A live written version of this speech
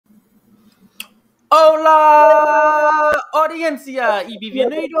Hola, audiencia, y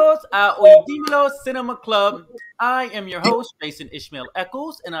bienvenidos a Oye Cinema Club. I am your host, Jason Ishmael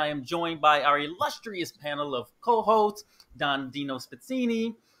Eccles, and I am joined by our illustrious panel of co-hosts, Don Dino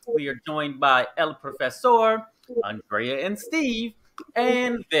Spizzini. We are joined by El Professor, Andrea and Steve,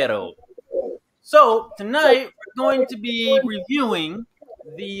 and Vero. So tonight we're going to be reviewing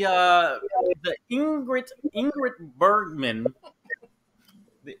the Ingrid Bergman,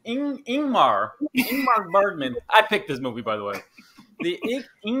 Ingmar Bergman. I picked this movie, by the way. The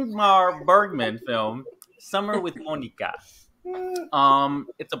Ingmar Bergman film, Summer with Monika.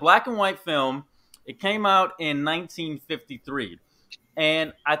 It's a black and white film. It came out in 1953.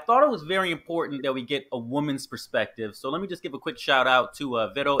 And I thought it was very important that we get a woman's perspective. So let me just give a quick shout out to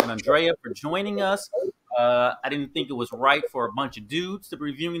Vito and Andrea for joining us. I didn't think it was right for a bunch of dudes to be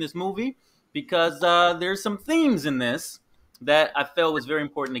reviewing this movie because there's some themes in this that I felt was very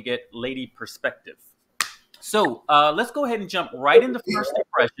important to get lady perspective. So let's go ahead and jump right into first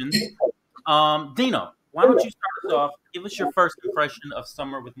impressions. Dino, why don't you start us off? Give us your first impression of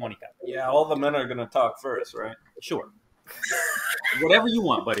Summer with Monika. Yeah, all the men are going to talk first, right? Sure. Whatever you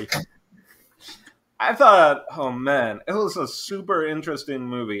want, buddy. I thought, oh man, it was a super interesting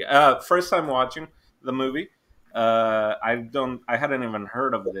movie. First time watching the movie. I hadn't even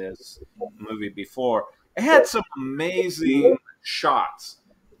heard of this movie before. It had some amazing shots.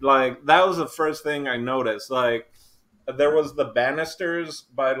 Like, that was the first thing I noticed. Like, there was the banisters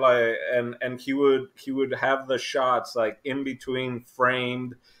by and he would have the shots like in between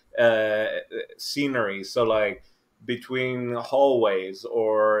framed scenery. So like between hallways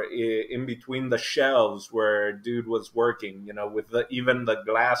or in between the shelves where dude was working, you know, with even the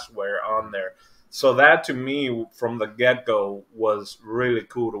glassware on there. So that to me from the get-go was really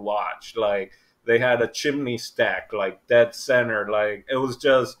cool to watch. Like, they had a chimney stack like dead center. Like, it was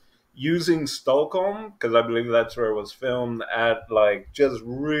just using Stockholm, because I believe that's where it was filmed at, like just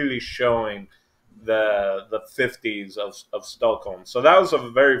really showing the 50s of Stockholm. So that was the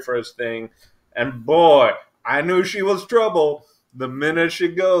very first thing. And boy, I knew she was trouble the minute she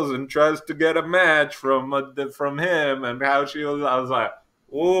goes and tries to get a match from him, and how she was. I was like,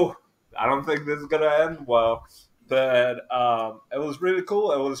 oh, I don't think this is gonna end well. But it was really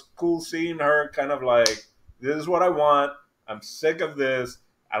cool. It was cool seeing her kind of like, this is what I want. I'm sick of this.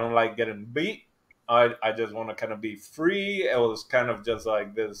 I don't like getting beat. I just want to kind of be free. It was kind of just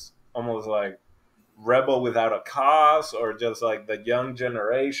like this, almost like rebel without a cause, or just like the young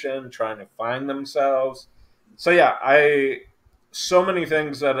generation trying to find themselves. So yeah, so many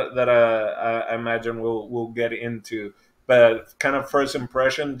things that I imagine we'll get into, but kind of first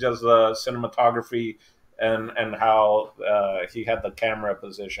impression, just the cinematography and how he had the camera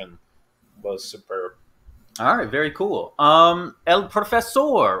position was superb. All right, very cool. El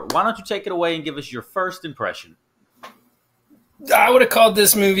Professor, why don't you take it away and give us your first impression? I would have called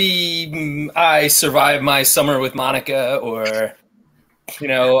this movie I Survived My Summer with Monika, or, you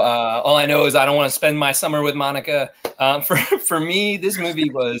know, all I know is I don't want to spend my summer with Monika. For me, this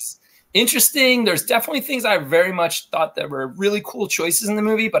movie was interesting. There's definitely things I very much thought that were really cool choices in the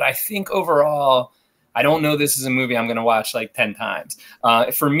movie, but I think overall, I don't know this is a movie I'm going to watch like 10 times.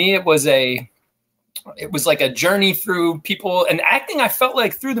 For me, it was like a journey through people, and acting, I felt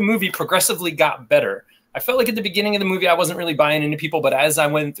like through the movie progressively got better. I felt like at the beginning of the movie, I wasn't really buying into people, but as I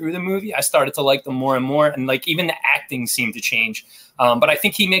went through the movie, I started to like them more and more. And like, even the acting seemed to change. But I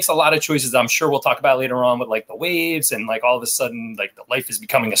think he makes a lot of choices I'm sure we'll talk about later on, with like the waves, and like all of a sudden, like the life is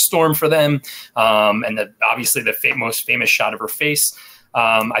becoming a storm for them. And obviously the most famous shot of her face.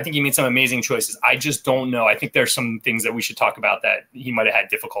 I think he made some amazing choices. I just don't know. I think there's some things that we should talk about that he might've had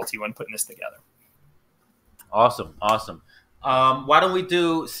difficulty when putting this together. Awesome. Why don't we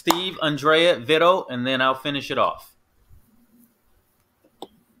do Steve, Andrea, Vito, and then I'll finish it off.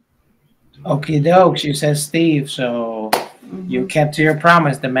 Okie dokes, you said Steve, so you kept to your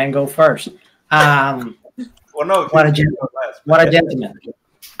promise. The men go first. Well, no, what a gentleman.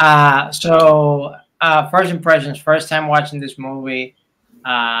 So first impressions, first time watching this movie,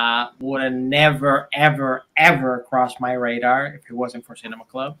 would have never, ever, ever crossed my radar if it wasn't for Cinema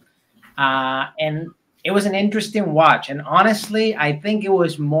Club. And it was an interesting watch. And honestly, I think it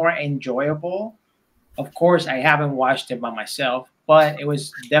was more enjoyable. Of course, I haven't watched it by myself, but it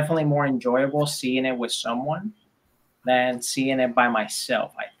was definitely more enjoyable seeing it with someone than seeing it by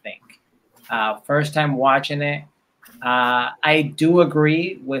myself, I think. First time watching it, I do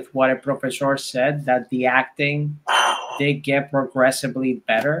agree with what a professor said, that the acting did get progressively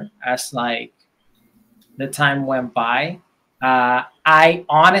better as like the time went by. I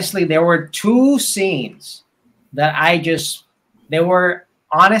honestly, there were two scenes that they were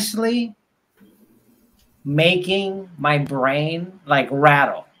honestly making my brain like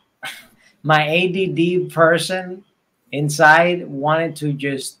rattle. My ADD person inside wanted to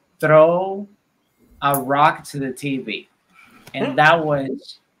just throw a rock to the TV. And that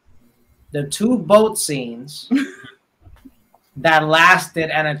was the two boat scenes that lasted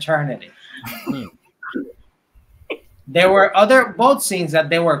an eternity. There were other boat scenes that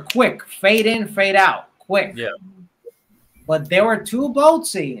they were quick, fade in, fade out, quick. Yeah. But there were two boat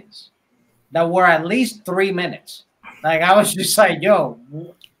scenes that were at least 3 minutes. Like, I was just like, yo,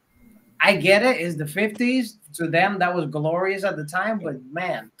 I get it. It's the 50s. To them, that was glorious at the time. But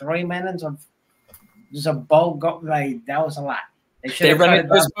man, 3 minutes of just a boat go, like, that was a lot. They rented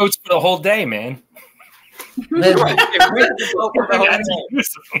those boats for the whole day, man.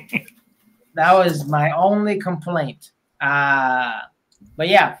 That was my only complaint. But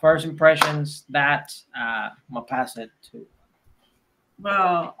yeah, first impressions, that I'm gonna pass it to.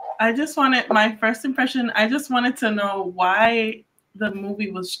 Well, my first impression, I just wanted to know why the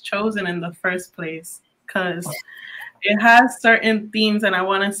movie was chosen in the first place, because it has certain themes and I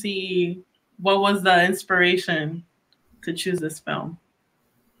want to see what was the inspiration to choose this film.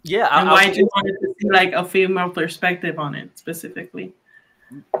 Yeah, and why you wanted to see like a female perspective on it specifically.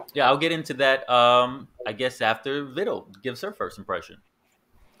 Yeah, I'll get into that. I guess after Vital gives her first impression.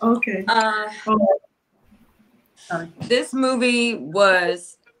 Okay. This movie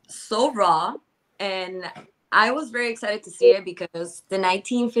was so raw, and I was very excited to see it because the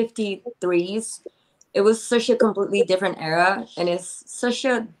 1953s, it was such a completely different era, and it's such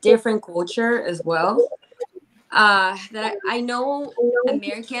a different culture as well. That I know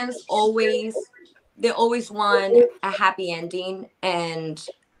Americans always want a happy ending, and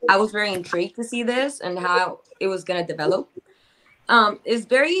I was very intrigued to see this and how it was gonna develop. It's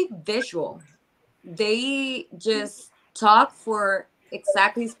very visual. They just talk for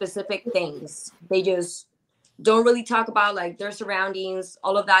exactly specific things. They just don't really talk about like their surroundings.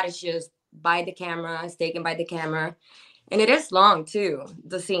 All of that is just by the camera. It's taken by the camera, and it is long too,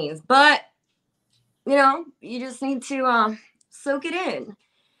 the scenes, but you know, you just need to soak it in.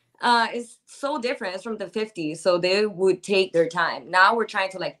 It's so different. It's from the 50s, so they would take their time. Now we're trying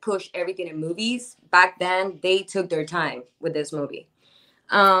to like push everything in movies. Back then, they took their time with this movie.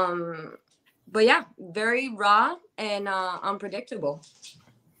 But yeah, very raw and unpredictable.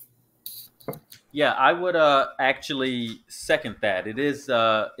 Yeah, I would actually second that. It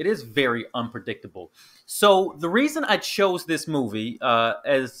is very unpredictable. So the reason I chose this movie,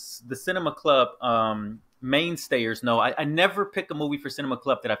 as the Cinema Club mainstayers know, I never pick a movie for Cinema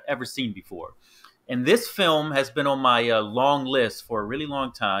Club that I've ever seen before. And this film has been on my long list for a really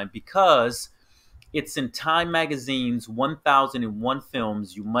long time because it's in Time Magazine's 1001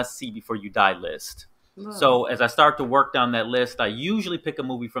 Films You Must See Before You Die list. Wow. So as I start to work down that list, I usually pick a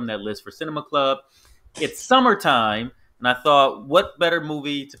movie from that list for Cinema Club. It's summertime, and I thought, what better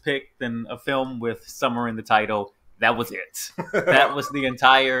movie to pick than a film with summer in the title? That was it. That was the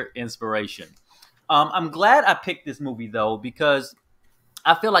entire inspiration. I'm glad I picked this movie, though, because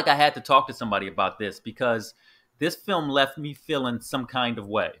I feel like I had to talk to somebody about this because this film left me feeling some kind of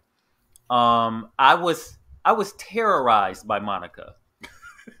way. I was terrorized by Monika.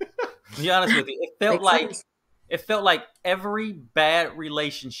 To be honest with you, it felt like every bad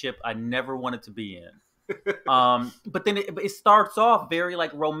relationship I never wanted to be in. But then it starts off very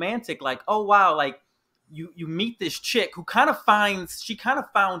like romantic, like, oh wow, like you meet this chick who kind of found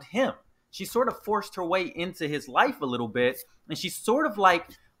him. She sort of forced her way into his life a little bit, and she's sort of like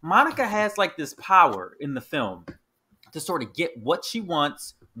Monika has like this power in the film to sort of get what she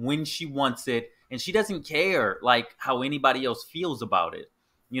wants when she wants it, and she doesn't care like how anybody else feels about it.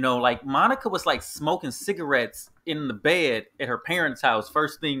 You know, like Monika was like smoking cigarettes in the bed at her parents' house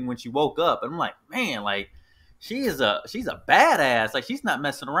first thing when she woke up. And I'm like, man, like she's a badass. Like she's not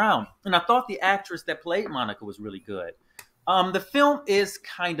messing around. And I thought the actress that played Monika was really good. The film is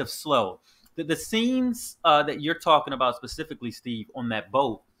kind of slow. The scenes that you're talking about specifically, Steve, on that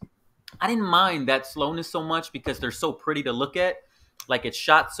boat, I didn't mind that slowness so much because they're so pretty to look at. Like it's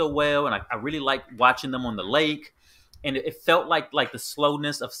shot so well, and I really like watching them on the lake. And it felt like the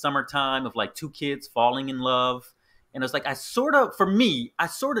slowness of summertime, of like two kids falling in love. And it was like, I sort of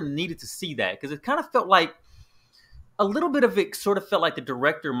needed to see that because it kind of felt like a little bit of it sort of felt like the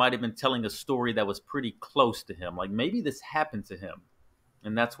director might have been telling a story that was pretty close to him. Like maybe this happened to him.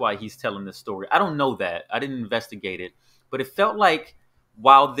 And that's why he's telling this story. I don't know that. I didn't investigate it. But it felt like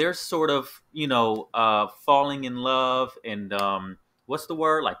while they're sort of, you know, falling in love and what's the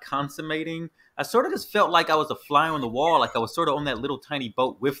word? Like consummating. I sort of just felt like I was a fly on the wall, like I was sort of on that little tiny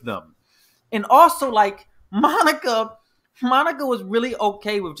boat with them. And also like Monika was really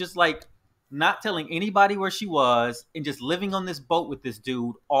okay with just like not telling anybody where she was, and just living on this boat with this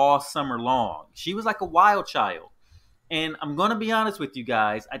dude all summer long. She was like a wild child. And I'm gonna be honest with you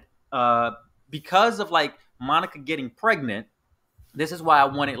guys, because of like Monica getting pregnant, this is why I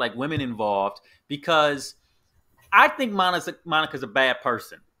wanted like women involved, because I think Monica's a bad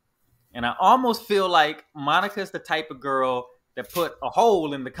person. And I almost feel like Monica's the type of girl that put a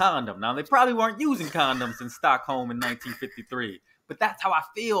hole in the condom. Now, they probably weren't using condoms in Stockholm in 1953, but that's how I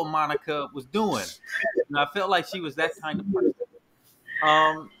feel Monica was doing. And I felt like she was that kind of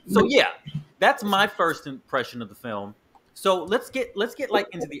person. So yeah, that's my first impression of the film. So let's get like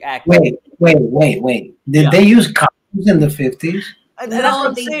into the acting. Wait. Did they use condoms in the 50s? That's what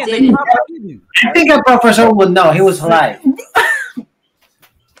I'm they saying. didn't. They probably didn't. I think a professor would know. He was alive.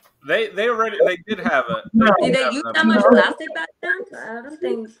 They did have it. Did they use that much plastic back then? I don't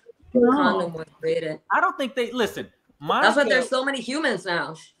think condom was created. I don't think they listen. Monica, That's why there's so many humans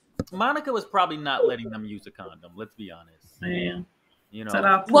now. Monica was probably not letting them use a condom. Let's be honest. Yeah. You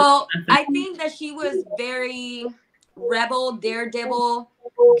know. Well, I think that she was very rebel, daredevil,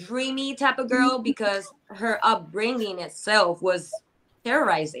 dreamy type of girl because her upbringing itself was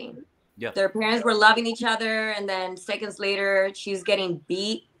terrorizing. Yeah. Their parents were loving each other, and then seconds later, she's getting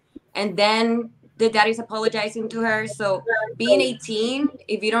beat, and then the daddy's apologizing to her. So being 18,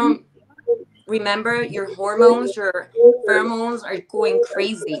 if you don't remember, your hormones, your pheromones are going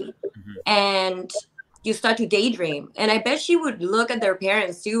crazy, and you start to daydream. And I bet she would look at their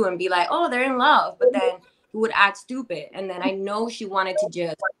parents too and be like, oh, they're in love, but then he would act stupid. And then I know she wanted to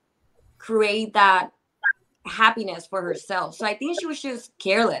just create that happiness for herself. So I think she was just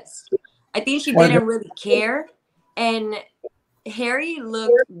careless. I think she didn't really care. And Harry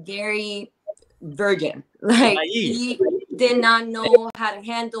looked very virgin. Like he did not know how to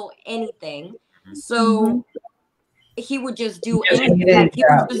handle anything. So he would just do anything. Like, he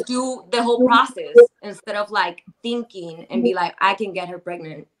would just do the whole process instead of like thinking and be like, I can get her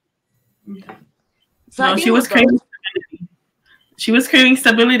pregnant. So No, she was crazy. She was craving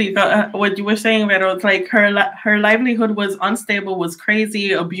stability. What you were saying, Vero, it's like her livelihood was unstable, was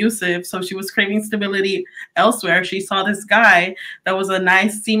crazy, abusive. So she was craving stability elsewhere. She saw this guy that was a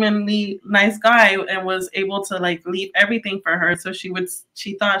nice, seemingly nice guy, and was able to like leave everything for her. So she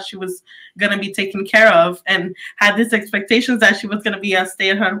thought she was gonna be taken care of, and had these expectations that she was gonna be a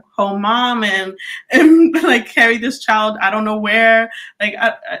stay-at-home mom and like carry this child. I don't know where. Like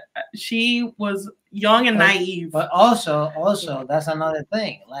she was young and naive. But also that's another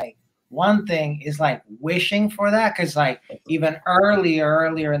thing. Like one thing is like wishing for that, because like even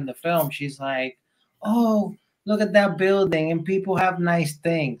earlier in the film, she's like, oh, look at that building and people have nice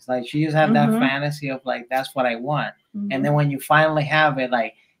things. Like she just had that fantasy of like, that's what I want. And then when you finally have it,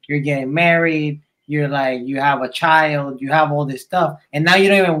 like you're getting married, you're like, you have a child, you have all this stuff, and now you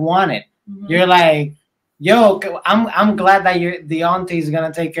don't even want it. You're like, yo, I'm glad that the auntie is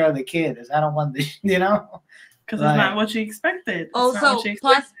gonna take care of the kids. I don't want this, you know, because it's not what you expected. Also,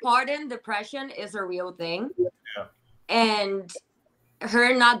 postpartum depression is a real thing, and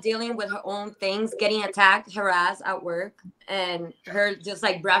her not dealing with her own things, getting attacked, harassed at work, and her just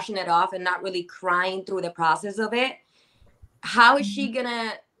like brushing it off and not really crying through the process of it. How is she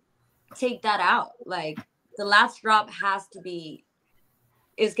gonna take that out? Like the last drop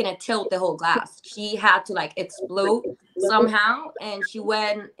is gonna tilt the whole glass. She had to like explode somehow, and she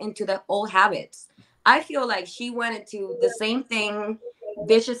went into the old habits. I feel like she went into the same thing,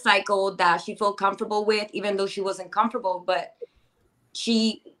 vicious cycle that she felt comfortable with, even though she wasn't comfortable, but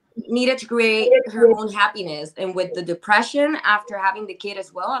she needed to create her own happiness. And with the depression after having the kid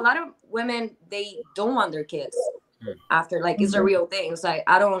as well, a lot of women, they don't want their kids after, like it's a real thing. It's like,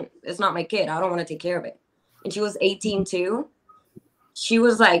 it's not my kid, I don't want to take care of it. And she was 18 too. She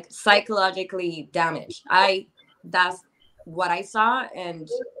was like psychologically damaged. That's what I saw, and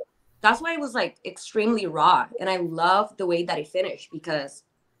that's why it was like extremely raw. And I love the way that it finished, because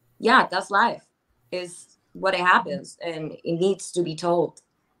yeah, that's life, is what it happens, and it needs to be told.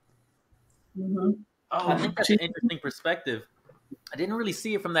 Oh, I think that's an interesting perspective. I didn't really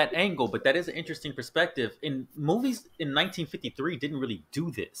see it from that angle, but that is an interesting perspective. In movies in 1953 didn't really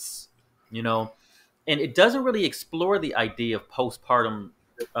do this, you know. And it doesn't really explore the idea of postpartum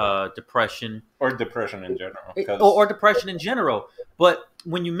depression. Or depression in general. Or depression in general. But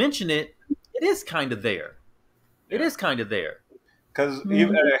when you mention it, it is kind of there. It is kind of there. Because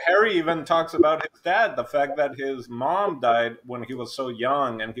Harry even talks about his dad, the fact that his mom died when he was so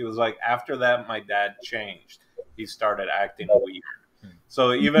young. And he was like, after that, my dad changed. He started acting weird.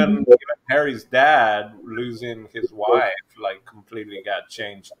 So even Harry's dad losing his wife, like completely got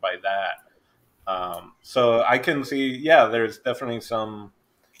changed by that. So I can see, there's definitely some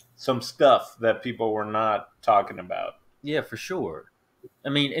some stuff that people were not talking about. Yeah, for sure. I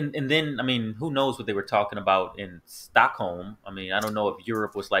mean, and then, I mean, who knows what they were talking about in Stockholm? I mean, I don't know if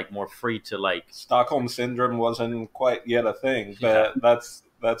Europe was like more free to like. Stockholm syndrome wasn't quite yet a thing, Yeah. but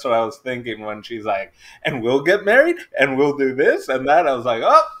that's what I was thinking when she's like, and we'll get married and we'll do this and that. I was like,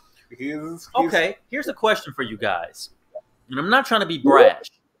 oh, he's Okay, here's a question for you guys. And I'm not trying to be brash,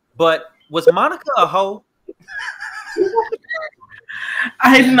 but was Monika a hoe?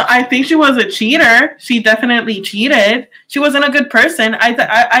 I think she was a cheater. She definitely cheated. She wasn't a good person.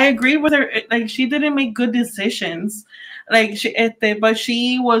 I agree with her. Like, she didn't make good decisions. Like, but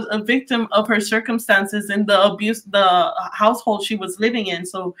she was a victim of her circumstances and the abuse, the household she was living in.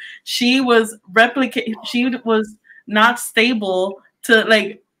 So she was She was not stable to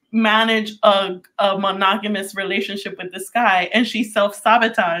like manage a monogamous relationship with this guy, and she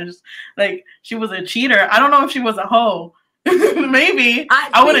self-sabotaged. Like, she was a cheater. I don't know if she was a hoe. Maybe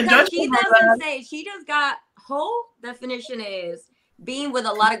I wouldn't judge she her for doesn't that. say. She just got whole definition is being with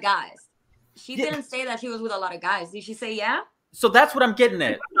a lot of guys. She didn't say that she was with a lot of guys. Did she say yeah? So that's what I'm getting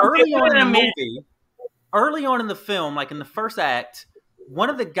at. Early on in the movie, early on in the film, like in the first act,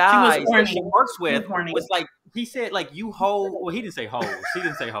 one of the guys that she works with was like, he said like, you hoe. Well, he didn't say hoes. He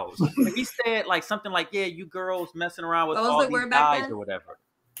didn't say hoes. He said like something like, yeah, you girls messing around with all these guys or whatever.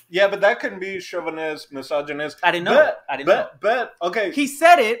 Yeah, but that can be chauvinist, misogynist. I didn't know. I didn't know. But okay, he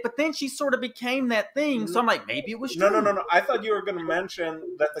said it, but then she sort of became that thing. So I'm like, maybe it was true. No. I thought you were going to mention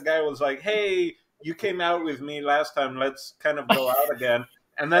that the guy was like, "Hey, you came out with me last time. Let's kind of go out again."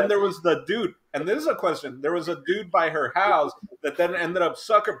 And then there was the dude. And this is a question. There was a dude by her house that then ended up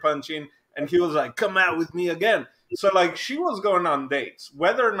sucker punching, and he was like, "Come out with me again." So like, she was going on dates,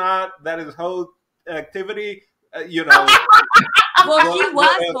 whether or not that is whole activity. You know. Well, she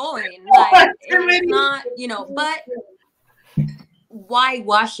was going. Like, it's not, you know, but why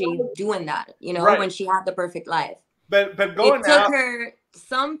was she doing that? You know, when she had the perfect life. But going it took her,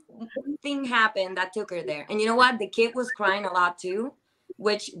 something happened that took her there. And you know what? The kid was crying a lot too,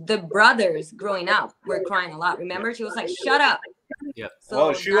 which the brothers growing up were crying a lot. Remember? She was like, shut up. Yeah. So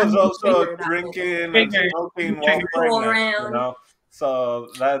well, she was also drinking and smoking while pregnant, you know? So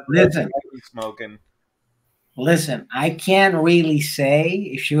that's smoking. Listen, I can't really say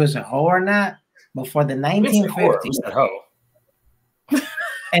if she was a hoe or not, but for the 1950s,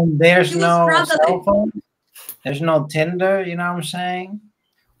 and there's no cell phone, there's no Tinder, you know what I'm saying?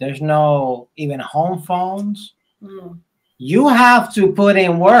 There's no even home phones. You have to put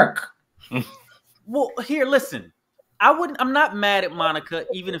in work. Well, here, listen. I'm not mad at Monika,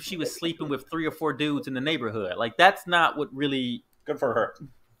 even if she was sleeping with 3 or 4 dudes in the neighborhood. Like, that's not what really. Good for her.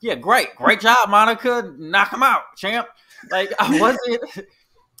 Yeah, great job, Monika. Knock him out, champ. Like, I wasn't.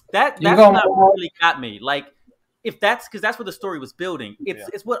 That's not what really got me. Like, if that's because that's what the story was building.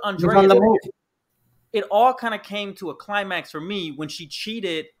 It's what Andrea. It all kind of came to a climax for me when she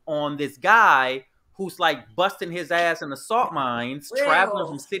cheated on this guy who's like busting his ass in the salt mines, traveling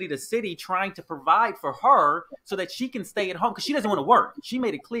from city to city, trying to provide for her so that she can stay at home because she doesn't want to work. She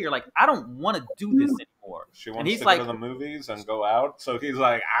made it clear, like, I don't want to do this anymore. She wants to go to the movies and go out. So he's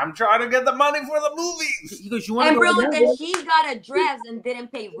like, I'm trying to get the money for the movies. He goes, you want to go? And then she got a dress and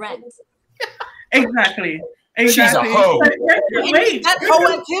didn't pay rent. Exactly. She's a hoe. Wait, that's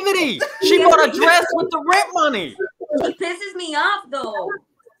hoe activity. She bought a dress with the rent money. She pisses me off though.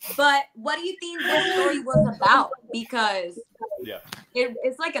 But what do you think this story was about? Because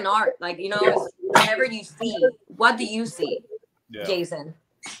it's like an art. Like, you know, whatever you see, what do you see, Jason?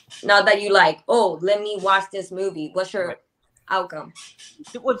 Not that you like, oh, let me watch this movie. What's your outcome?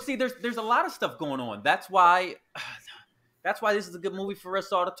 Well, see, there's a lot of stuff going on. That's why this is a good movie for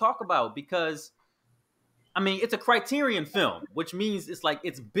us all to talk about, because I mean, it's a Criterion film, which means it's like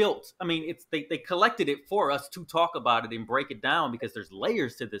it's built. I mean, they collected it for us to talk about it and break it down because there's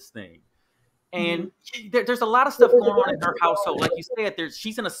layers to this thing. And there's a lot of stuff going on in her household. Like you said,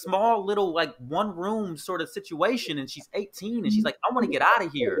 she's in a small little like one room sort of situation, and she's 18 and she's like, I want to get out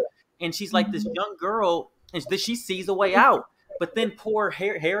of here. And she's like this young girl, and she sees a way out. But then poor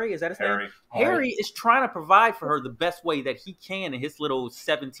Harry, is that his name? Harry is trying to provide for her the best way that he can in his little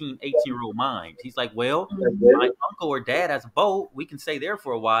 17, 18-year-old mind. He's like, well, my uncle or dad has a boat. We can stay there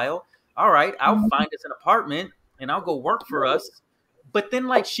for a while. All right, I'll find us an apartment and I'll go work for us. But then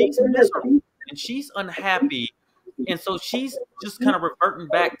like she's miserable and she's unhappy. And so she's just kind of reverting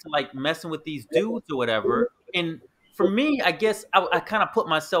back to like messing with these dudes or whatever. And for me, I guess I kind of put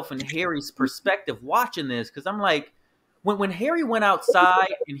myself in Harry's perspective watching this, because I'm like, when Harry went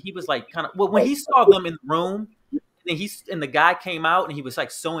outside and he was like when he saw them in the room and the guy came out and he was like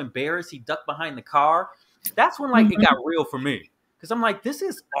so embarrassed he ducked behind the car, that's when like it got real for me, because I'm like, this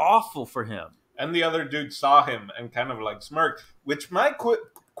is awful for him. And the other dude saw him and kind of like smirked. Which my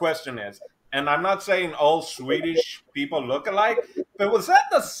question is, and I'm not saying all Swedish people look alike, but was that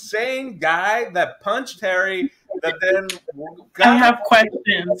the same guy that punched Harry? That then I have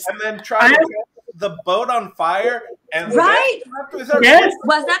questions. And then tried to set the boat on fire. And right? Yes.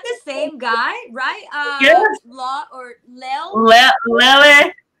 Was that the same guy? Right? Yes. Law or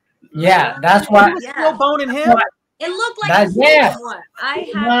Lele. Yeah, that's why. He was still boning him. It looked like That's, the same yeah. one.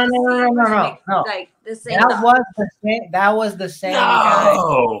 I have No. like the same. That was the same. That was the same guy.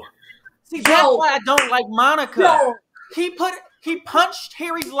 No. See, that's why I don't like Monika. No. He punched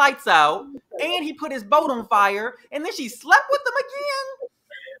Harry's lights out, and he put his boat on fire, and then she slept with him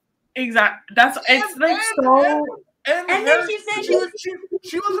again. Exactly. It's like so. And then she said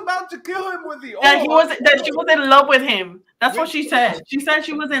she was about to kill him with the oil. That she was in love with him. That's what she said. She said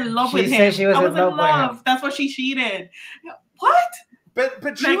she was in love with him. She said she was in love with him. That's what she cheated. What?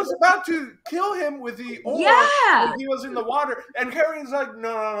 But she was about to kill him with the oil. Yeah. When he was in the water. And Harry's like,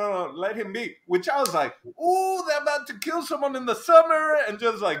 no, let him be. Which I was like, ooh, they're about to kill someone in the summer and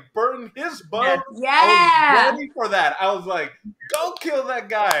just like burn his boat. Yeah. I was ready for that. I was like, go kill that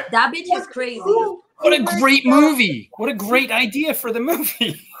guy. That bitch is crazy. What a great movie. What a great idea for the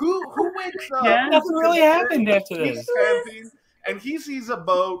movie. Who wakes up? Yeah. Nothing really happened after He's this. camping, and he sees a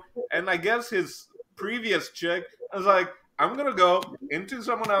boat, and I guess his previous chick was like, I'm gonna go into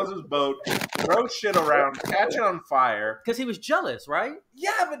someone else's boat, throw shit around, catch it on fire. Because he was jealous, right?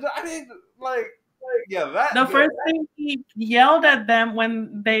 Yeah, but I mean, that. The first thing he yelled at them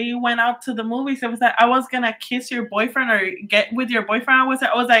when they went out to the movies, it was that I was gonna kiss your boyfriend or get with your boyfriend.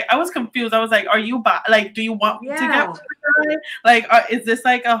 I was confused. I was like, are you do you want to get with the guy? Like, is this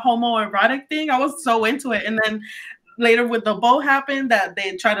like a homoerotic thing? I was so into it, and then later with the boat happened that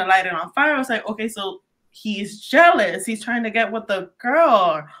they tried to light it on fire. I was like, okay, so he's jealous. He's trying to get with the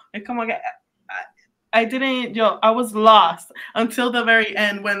girl. Like, come on, I was lost until the very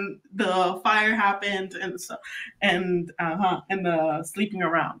end when the fire happened and the sleeping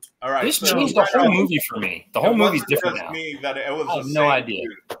around. All right, This changed the whole movie for me. The whole movie's different now. Me that it was I have the no same idea.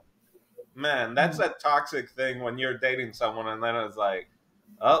 dude. Man, that's a toxic thing when you're dating someone and then it's like,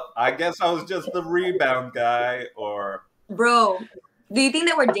 oh, I guess I was just the rebound guy, or bro. Do you think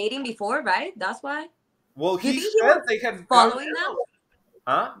they were dating before? Right? That's why. Well, he said they had following them.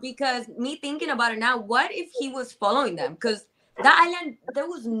 Huh? Because me thinking about it now, what if he was following them? Because that island, there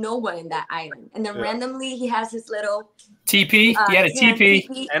was no one in that island, and then randomly he has his little TP. He had a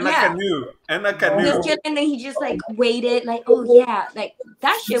TP and a canoe, Just chilling, and then he just like waited, like, oh yeah, like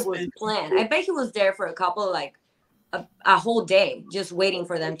that shit was planned. I bet he was there for a couple, like a whole day, just waiting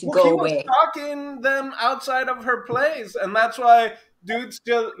for them to go away. He was talking them outside of her place, and that's why dude's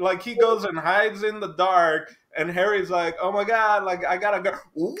just like he goes and hides in the dark. And Harry's like, oh my God, like, I gotta go.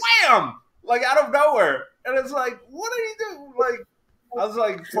 Wham! Like, out of nowhere. And it's like, what are you doing? Like, I was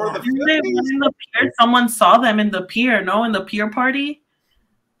like, for the 50s? In the pier, someone saw them in the pier, no? In the pier party?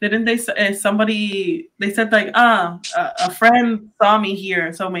 Didn't they say they said, like, a friend saw me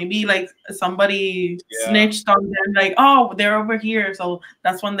here. So maybe, like, somebody snitched on them. Like, oh, they're over here. So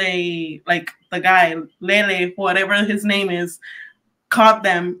that's when they, like, the guy, Lele, whatever his name is, caught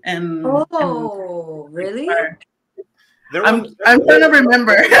them and really? I'm trying to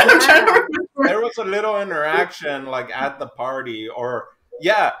remember. There was a little interaction like at the party, or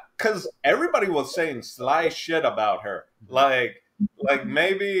because everybody was saying sly shit about her. Like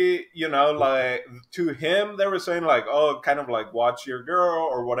maybe, like to him they were saying like, oh, kind of like watch your girl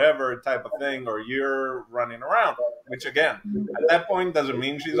or whatever type of thing, or you're running around. Which again, at that point doesn't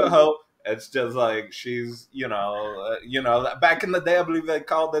mean she's a hoe. It's just like she's, back in the day, I believe they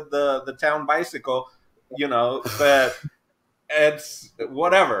called it the town bicycle, but it's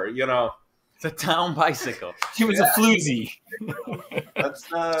whatever, The town bicycle. He was a floozy. But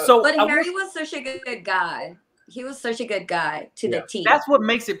Harry was such a good guy. He was such a good guy to the T. That's what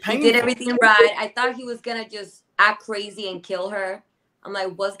makes it painful. He did everything right. I thought he was going to just act crazy and kill her. I'm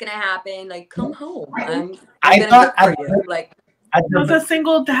like, what's going to happen? Like, come home. I'm going to look for you. Like, it was a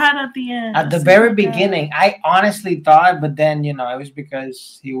single dad at the end. At the very beginning, I honestly thought, but then, it was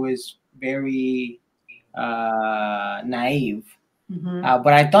because he was very naive. Mm-hmm.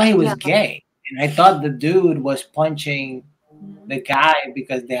 But I thought he was gay. And I thought the dude was punching the guy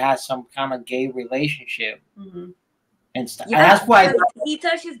because they had some kind of gay relationship and stuff. Yeah, and that's why he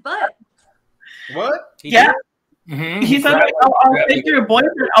touched his butt. What? Mm-hmm. He said, like, I'll kiss your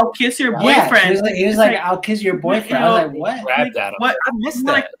boyfriend. I'll kiss your boyfriend. He was like, I'll kiss your boyfriend. I was like, what? Grabbed at him. What? I missed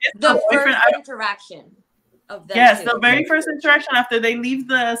that. The first interaction of them. Yes, two. the very first interaction after they leave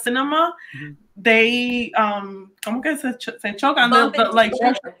the cinema, they como que se chocan, Bump into like each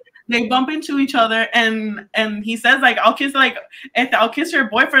other. they bump into each other, and he says like I'll kiss your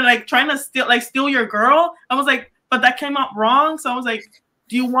boyfriend, like trying to steal your girl. I was like, but that came out wrong. So I was like,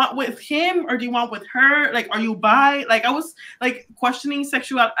 do you want with him or do you want with her? Like, are you bi? Like, I was like questioning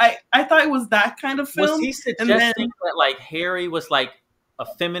sexuality. I thought it was that kind of film. Was he suggesting that like Harry was like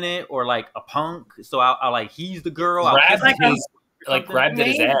effeminate or like a punk? So I like he's the girl. I'll kiss Grabbed at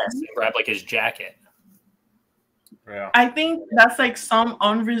his Maybe. ass and grabbed like his jacket. Yeah. I think that's like some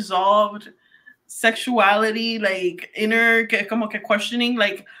unresolved sexuality, like inner como que questioning,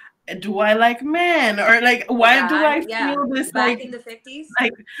 like, do I like men, or like why do I feel this back like in the 50s?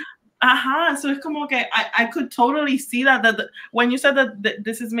 like so it's como que I could totally see that when you said that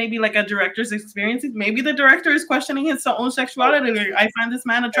this is maybe like a director's experience, maybe the director is questioning his own sexuality. Like, I find this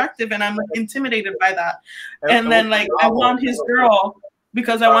man attractive and I'm like intimidated by that, and then like I want his girl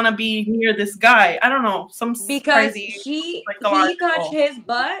because I want to be near this guy. I don't know, because crazy, he psychological. touched his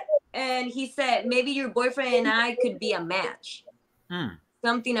butt and he said maybe your boyfriend and I could be a match.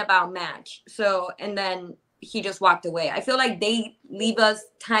 Something about match. So, and then he just walked away. I feel like they leave us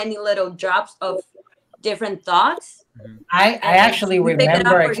tiny little drops of different thoughts. I actually we pick it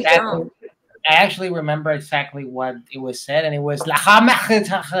up remember or you don't. I actually remember exactly what it was said, and it was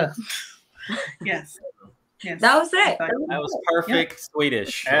Yes. That was it. That was perfect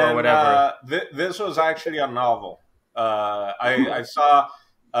Swedish or And whatever. this was actually a novel. I saw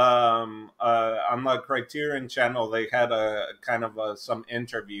on the Criterion channel they had a kind of some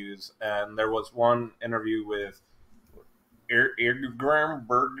interviews, and there was one interview with Ingmar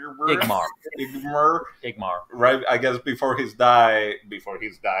right, I guess before he died,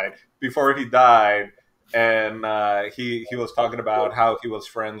 and he was talking about how he was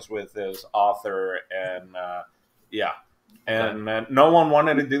friends with this author, and no one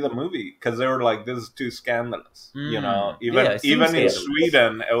wanted to do the movie because they were like, this is too scandalous, even in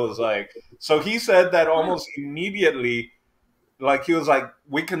Sweden it was like. So he said that almost immediately, like he was like,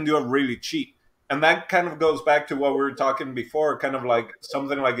 we can do it really cheap. And that kind of goes back to what we were talking before, kind of like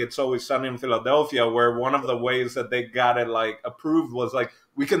something like It's Always Sunny in Philadelphia, where one of the ways that they got it like approved was like,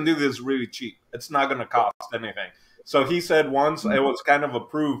 we can do this really cheap. It's not going to cost anything. So he said once it was kind of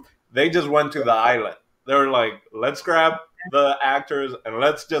approved, they just went to the island. They were like, let's grab the actors and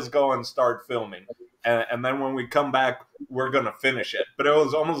let's just go and start filming. And then when we come back, we're going to finish it. But it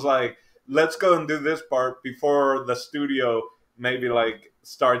was almost like, let's go and do this part before the studio maybe like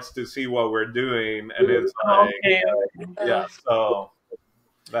starts to see what we're doing, and it's like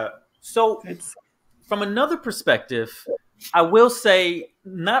so from another perspective, I will say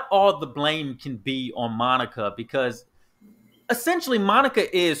not all the blame can be on Monika, because essentially Monika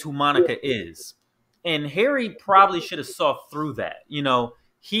is who Monika is, and Harry probably should have saw through that.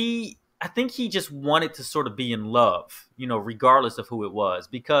 I think he just wanted to sort of be in love, regardless of who it was,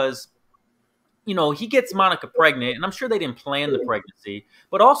 because he gets Monika pregnant, and I'm sure they didn't plan the pregnancy,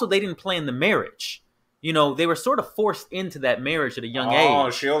 but also they didn't plan the marriage. They were sort of forced into that marriage at a young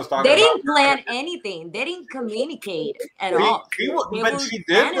age. She was talking they about didn't plan anything. They didn't communicate at all. But she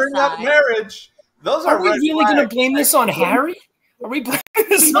did bring up marriage. Those are we really going to blame this on Harry? Are we blaming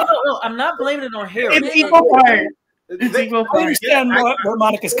this? No, I'm not blaming it on Harry. It's equal part. I understand where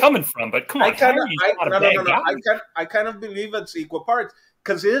Monika's coming from, but come on, Harry's not a bad guy. I kind of believe it's equal parts,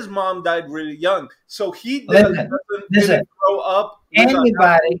 because his mom died really young, so he didn't grow up.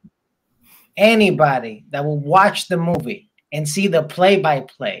 Anybody that will watch the movie and see the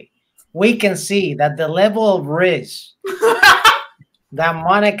play-by-play, we can see that the level of risk that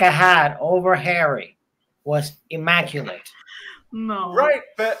Monika had over Harry was immaculate. No, right?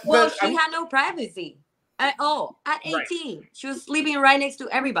 But she had no privacy at all. At 18, she was sleeping right next to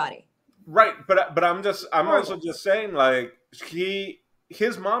everybody. Right, but I'm also just saying, like,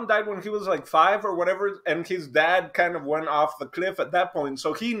 his mom died when he was like 5 or whatever, and his dad kind of went off the cliff at that point.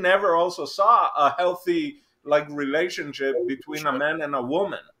 So he never also saw a healthy like relationship between a man and a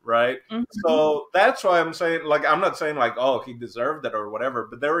woman, right? Mm-hmm. So that's why I'm saying, like, I'm not saying like, oh, he deserved it or whatever,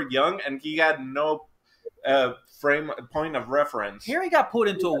 but they were young and he had no point of reference. Harry got put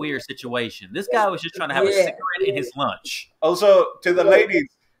into a weird situation. This guy was just trying to have a cigarette in his lunch. Also, to the ladies,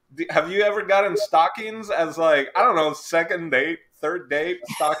 have you ever gotten stockings as like, I don't know, second date, third date,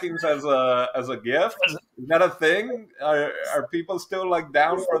 stockings as a gift? Is that a thing? Are people still like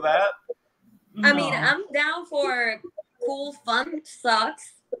down for that? I mean, I'm down for cool, fun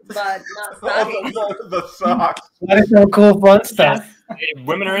socks, but not Oh, stockings. the socks. That is so cool, fun stuff. Hey,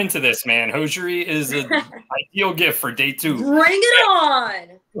 women are into this, man. Hosiery is an ideal gift for day 2. Bring it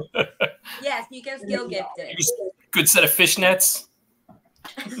on! Yes, you can still gift it. Good set of fishnets.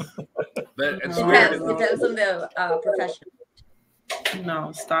 It's Depends weird. on the profession.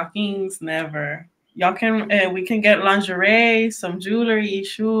 No, stockings never. Y'all can we can get lingerie, some jewelry,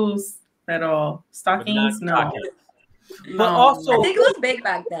 shoes, pero stockings no. stockings. No. But also, I think it was big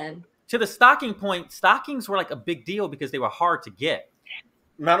back then. to the stocking point, stockings were like a big deal because they were hard to get.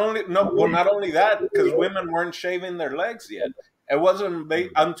 Not only that, because women weren't shaving their legs yet. It wasn't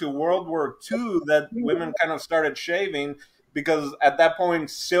until World War II that women kind of started shaving, because at that point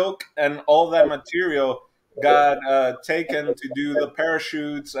silk and all that material got taken to do the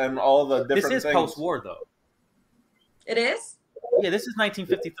parachutes and all the different This is things. post-war, though. It is? Yeah, this is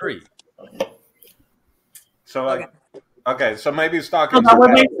 1953. So Okay. okay, so maybe So stockings. that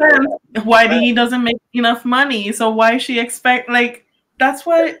would make sense. Why he doesn't make enough money? So why she expect like that's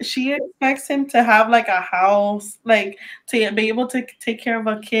what she expects him to have, like a house, like to be able to take care of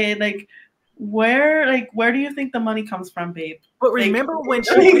a kid. Like where do you think the money comes from, babe? But remember when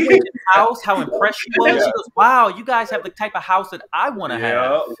she went to his house, how impressed she was? She goes, wow, you guys have the type of house that I want to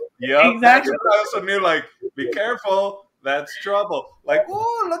have. Yeah, Exactly. I also knew, like, be careful, that's trouble. Like,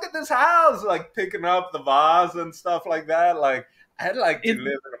 oh, look at this house, like picking up the vase and stuff like that. Like, I'd like to live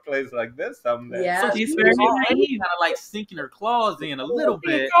in a place like this someday. Yeah. So She's she very was already naive. kind of like sinking her claws in a little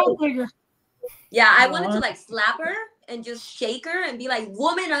bit. Yeah, I wanted to like slap her and just shake her and be like,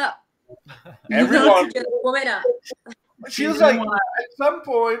 woman up. Everyone, Just woman up. she was like, at some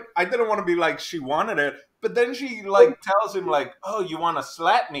point, I didn't want to be like she wanted it, but then she like tells him like, "Oh, you want to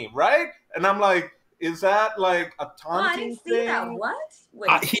slap me, right?" And I'm like, "Is that like a Oh, I taunting didn't see thing?" that. What?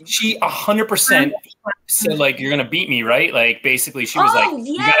 Wait. She 100% said, like, you're going to beat me, right? Like, basically, she was Oh, like,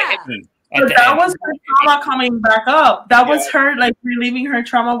 you yeah. got to hit me. at But the that end. was her trauma coming back up. That was her like relieving her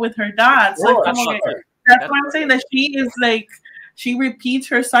trauma with her dad. So Sure, come on, sure. that's why I'm saying that she is like she repeats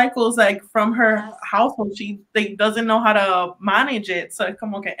her cycles like from her household. She like doesn't know how to manage it. So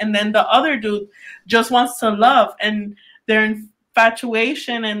come okay. And then the other dude just wants to love, and their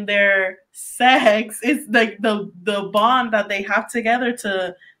infatuation and their sex is like the bond that they have together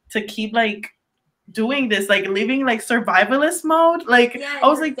to keep like doing this, like living like survivalist mode. Like Yeah, I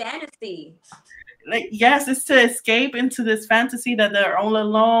was your like fantasy. like yes, it's to escape into this fantasy that they're all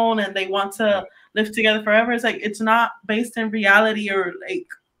alone and they want to live together forever. It's like it's not based in reality or like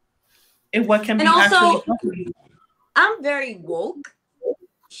in what can And be also, actually. I'm very woke.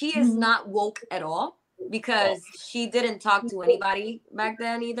 She is Mhm. not woke at all because she didn't talk to anybody back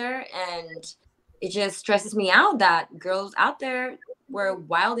then either, and it just stresses me out that girls out there were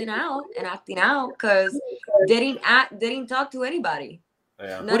wilding out and acting out because they didn't talk to anybody.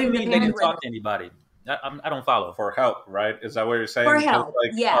 Yeah. What do you mean they didn't Like, talk to anybody? I don't follow. For help, right? Is that what you're saying? for Just help,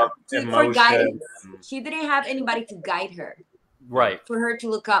 like yeah, for emotion guidance. and- She didn't have anybody to guide her, Right. for her to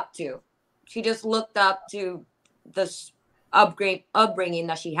look up to. She just looked up to this upbringing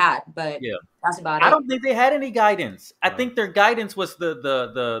that she had, but Yeah. that's about it. I don't think they had any guidance. I think their guidance was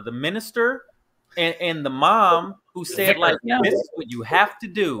the minister and the mom who said vicar. like, Yeah. this is what you have to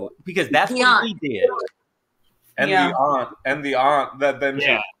do because that's The what aunt. we did. and Yeah. the aunt that then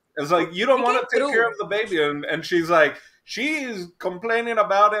Yeah. she is like, you don't She want came to take through. care of the baby, and she's like, she's complaining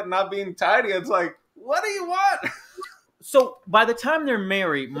about it not being tidy. It's like, what do you want? So by the time they're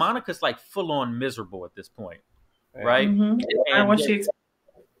married, Monica's like full on miserable at this point, right? Mhm. And what she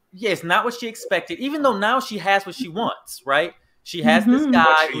Yeah, it's not what she expected, even though now she has what she wants, right? She has this Mhm. guy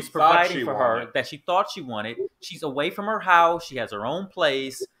What she who's thought providing she for her wanted. that she thought she wanted. She's away from her house. She has her own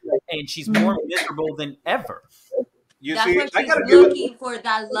place, and she's more miserable than ever. You That's see, why I she's gotta give it. looking for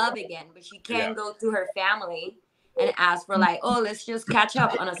that love again, but she can't go to her family and ask for like, oh, let's just catch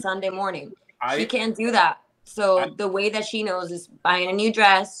up on a Sunday morning. She I can't do that. So I- the way that she knows is buying a new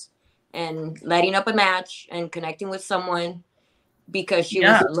dress and lighting up a match and connecting with someone because she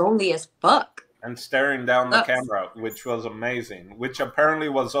Yeah. was lonely as fuck. and staring down the Sucks. camera, which was amazing. Which apparently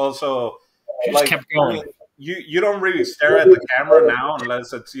was also She just like, kept going. I mean, you don't really stare at the camera now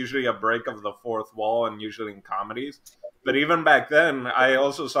unless it's usually a break of the fourth wall, and usually in comedies. But even back then, I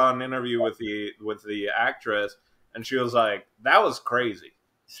also saw an interview with the actress, and she was like, "That was crazy."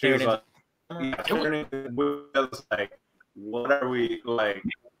 She was Staring like, was like, "What are we like?"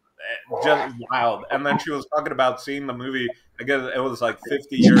 Just wild. And then she was talking about seeing the movie. I guess it was like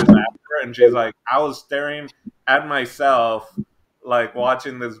 50 years after, and she's like, "I was staring at myself." Like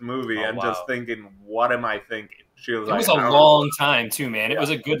watching this movie Oh, and wow. just thinking, what am I thinking? She was It like, was a I don't long time too, man. It was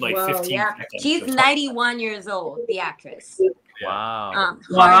a good like Well, 15 yeah. seconds. She's or 20. 91 years old, the actress. Yeah. Wow.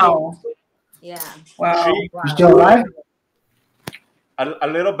 Wow. Yeah. Wow. She, Wow. You still alive? a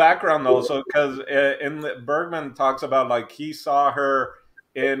little background also, because Bergman talks about like he saw her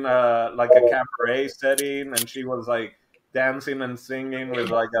in like a cabaret setting, and she was like dancing and singing with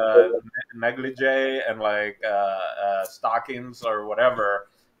like a negligee and like stockings or whatever,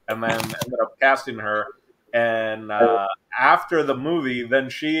 and then ended up casting her. And after the movie, then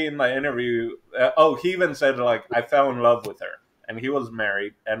she in the interview, he even said like I fell in love with her, and he was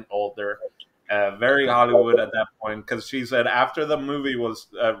married and older. Very Hollywood at that point, because she said after the movie was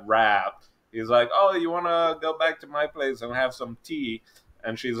wrapped, he's like, "Oh, you want to go back to my place and have some tea?"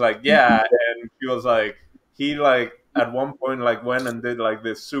 And she's like, "Yeah." And she was like, he like at one point like went and did like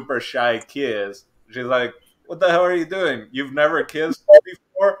this super shy kiss. She's like, "What the hell are you doing? You've never kissed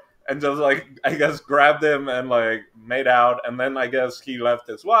before?" And just like I guess grabbed him and like made out, and then I guess he left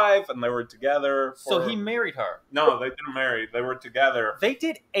his wife and they were together. So he married her. No, they didn't marry. They were together. They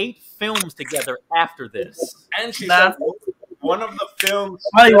did 8 films together after this. And she That's said one of the films,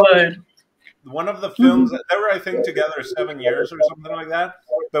 Hollywood. one of the films they were I think together 7 years or something like that.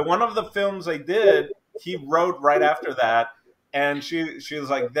 But one of the films they did, he wrote right after that, and she was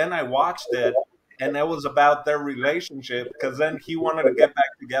like, then I watched it, and it was about their relationship, because then he wanted to get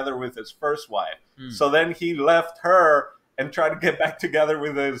back together with his first wife. So then he left her and tried to get back together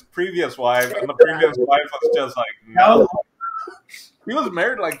with his previous wife, and the previous wife was just like, no. He was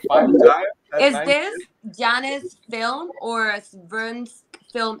married like 5 times. Is this Janice's film or Vern's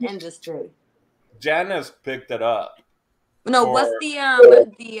film industry? Janice picked it up. No, Or- what's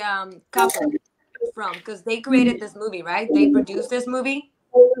the couple from? Because they created this movie, right? They produced this movie.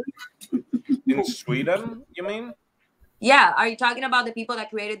 In Sweden, you mean? Yeah. Are you talking about the people that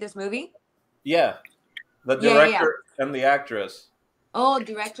created this movie? Yeah. The Yeah, director and the actress. Oh,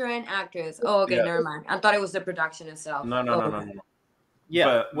 director and actress. Oh, okay, Yeah. never mind. I thought it was the production itself. No. Yeah.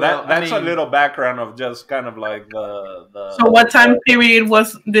 But well, that's I mean, a little background of just kind of like the. So what time period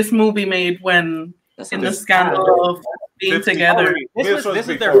was this movie made when That's in what the they- scandal of being 50 together? this is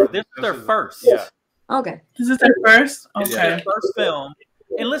before. their first. Yeah. Okay. This is their first? This is Okay. their first film.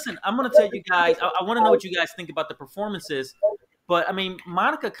 And listen, I'm going to tell you guys, I want to know what you guys think about the performances. But, I mean,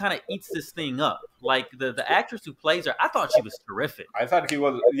 Monica kind of eats this thing up. Like, the actress who plays her, I thought she was terrific. I thought he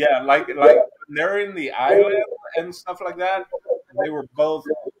was, like they're in the island and stuff like that. They were both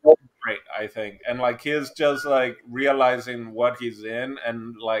great, I think. And like he's just like realizing what he's in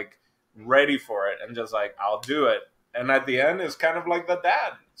and like ready for it and just like, I'll do it. And at the end, it's kind of like the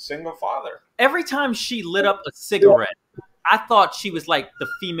dad, single father. Every time she lit up a cigarette, I thought she was like the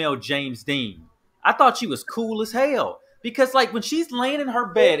female James Dean. I thought she was cool as hell. Because like when she's laying in her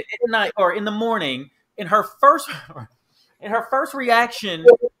bed at night or in the morning, in her first reaction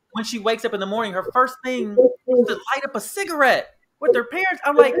when she wakes up in the morning, her first thing was to light up a cigarette with her parents.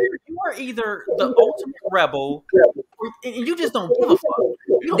 I'm like, you are either the ultimate rebel, and you just don't give a fuck.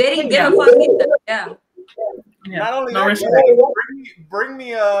 You don't They didn't care. give a fuck either. Yeah. Yeah. Not only No that, respect. bring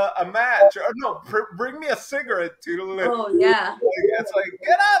me a match. Or no, bring me a cigarette to lit. Oh yeah. It's like,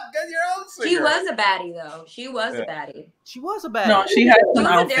 get up, get your own cigarette. She was a baddie though. She was a baddie. She was a bad. No, she had She some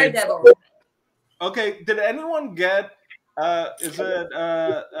was a outfits. daredevil. Okay, did anyone get is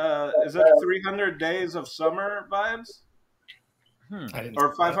it 300 Days of Summer vibes? I didn't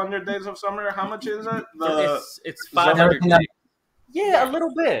Or 500 Days of Summer? How much is it? It's 500. Everything that- Yeah, a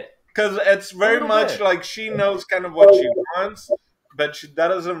little bit. Because it's very little much bit. like she knows kind of what she wants, but she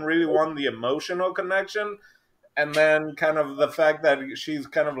doesn't really want the emotional connection. And then kind of the fact that she's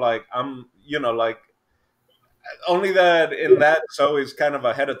kind of like, like, only that in that so is kind of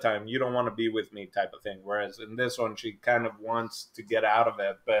ahead of time. You don't want to be with me type of thing. Whereas in this one, she kind of wants to get out of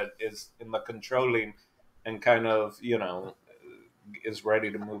it, but is in the controlling and kind of, is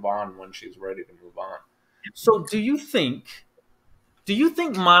ready to move on when she's ready to move on. So do you think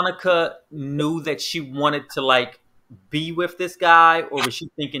Monica knew that she wanted to like be with this guy, or was she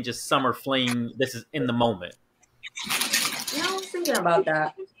thinking just summer fling, this is in the moment? Yeah, I was thinking about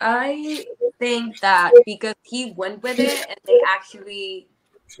that. I think that because he went with it and they actually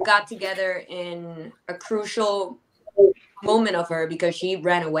got together in a crucial moment of her because she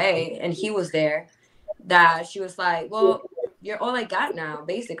ran away and he was there, that she was like, well, you're all I got now,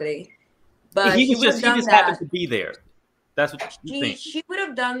 basically. But he she would have just done happened that. to be there. That's what you think. She would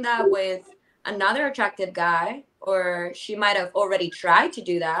have done that with another attractive guy, or she might have already tried to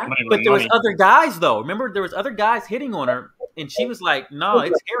do that. But there was other guys though. Remember, there was other guys hitting on her, and she was like, "No,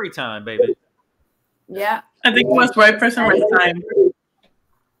 it's Harry time, baby." Yeah. I think it was right person, right time.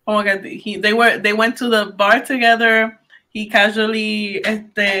 Oh my god, they went to the bar together. He casually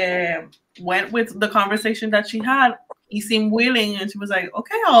went with the conversation that she had, he seemed willing, and she was like,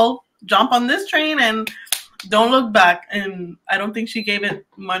 okay, I'll jump on this train and don't look back. And I don't think she gave it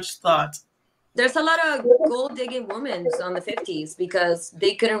much thought. There's a lot of gold digging women on the 50s because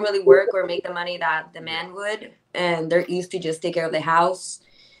they couldn't really work or make the money that the man would, and they're used to just take care of the house.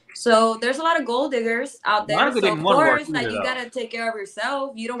 So there's a lot of gold diggers out there. Monica So didn't of want to work course, like, either, you though. gotta take care of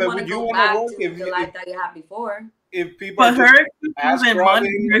yourself. You don't But want to would you go wanna back work to if- the life that you had before. If people But are her just ass wasn't money.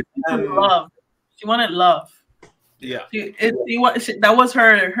 grabbing Her and love. She wanted love. yeah, That was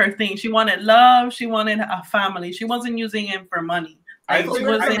her thing. She wanted love. She wanted a family. She wasn't using him for money. I It's think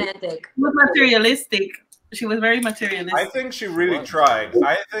romantic. She was materialistic. She was very materialistic. I think she really tried.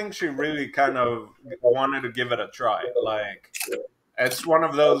 I think she really kind of wanted to give it a try. Like, it's one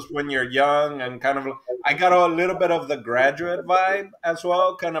of those when you're young and kind of. I got a little bit of the Graduate vibe as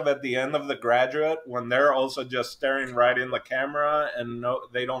well, kind of at the end of the Graduate when they're also just staring right in the camera and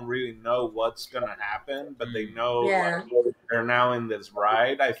they don't really know what's gonna happen, but they know Yeah. like, they're now in this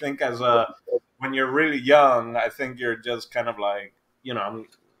ride. I think when you're really young, I think you're just kind of like,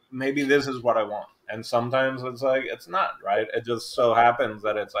 maybe this is what I want. And sometimes it's like, it's not, right? It just so happens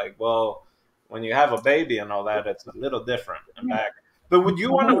that it's like, well, when you have a baby and all that, it's a little different and back. But would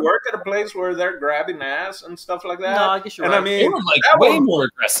you want to work at a place where they're grabbing ass and stuff like that? No, I guess you're and right. I mean, They were like that way was- more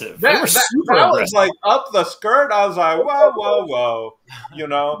aggressive. that, They were that, super that was aggressive. like up the skirt. I was like, whoa, whoa, whoa,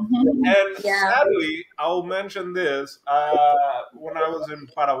 And Yeah. sadly, I'll mention this. When I was in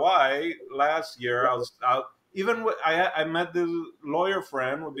Paraguay last year, I was out. I met this lawyer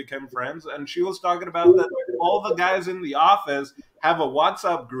friend. We became friends, and she was talking about that all the guys in the office have a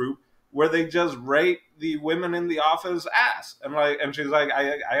WhatsApp group where they just rate the women in the office ass, and she's like,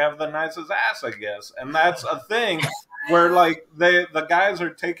 I have the nicest ass, I guess, and that's a thing where like the guys are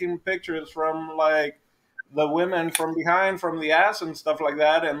taking pictures from like the women from behind, from the ass and stuff like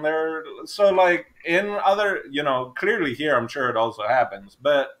that, and they're so like in other, clearly here I'm sure it also happens,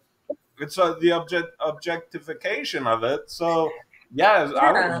 but it's the objectification of it. So yeah,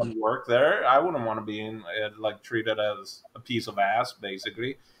 I wouldn't want to work there. I wouldn't want to be like treated as a piece of ass,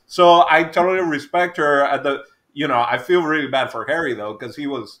 basically. So I totally respect her. I feel really bad for Harry though, because he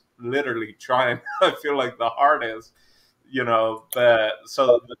was literally trying. I feel like the hardest,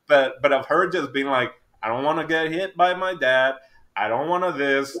 But of her just being like, I don't want to get hit by my dad. I don't want to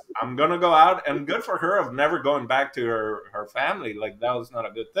this. I'm gonna go out, and good for her of never going back to her family. Like that was not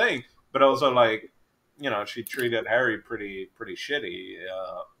a good thing. But also like, she treated Harry pretty shitty.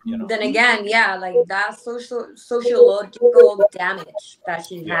 Then again, yeah, like that sociological damage that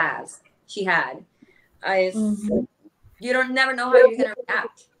she had. You don't never know how you're gonna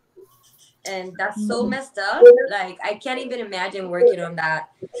react, and that's so messed up. Like I can't even imagine working on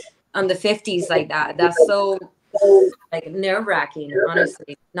the 50s like that. That's so like nerve-wracking,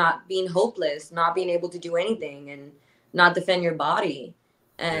 honestly. Not being hopeless, not being able to do anything, and not defend your body.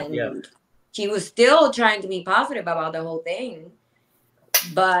 And she was still trying to be positive about the whole thing.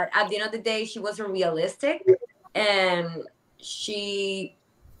 But at the end of the day, she wasn't realistic, and she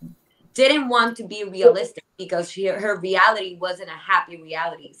didn't want to be realistic because her reality wasn't a happy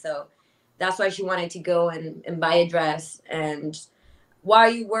reality. So that's why she wanted to go and buy a dress. And why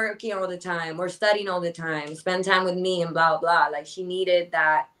are you working all the time or studying all the time? Spend time with me and blah, blah. Like she needed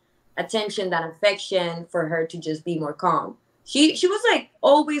that attention, that affection for her to just be more calm. She was like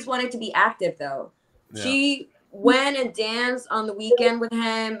always wanted to be active though. Yeah. She went and danced on the weekend with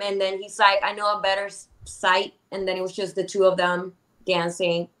him, and then he's like, I know a better site, and then it was just the two of them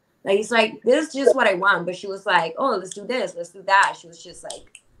dancing. Like he's like, this is just what I want. But she was like, oh, let's do this, let's do that. She was just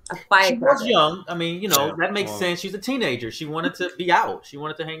like a firecracker. She was young. I mean, that makes sense. She's a teenager. She wanted to be out. She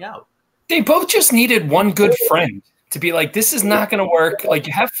wanted to hang out. They both just needed one good friend to be like, this is not going to work. Like,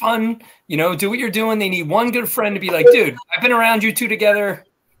 have fun, do what you're doing. They need one good friend to be like, dude, I've been around you two together.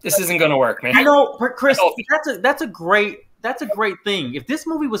 This isn't going to work, man. Chris, that's a great thing. If this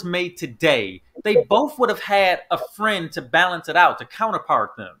movie was made today, they both would have had a friend to balance it out, to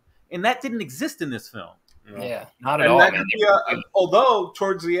counterpart them. And that didn't exist in this film. Yeah, not at all. Man. Although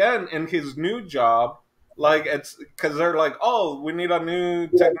towards the end in his new job, like it's because they're like, oh, we need a new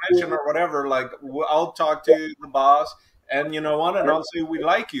technician or whatever. Like I'll talk to the boss, and you know what, and I'll say we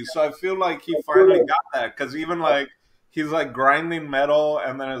like you. So I feel like he finally got that, because even like he's like grinding metal,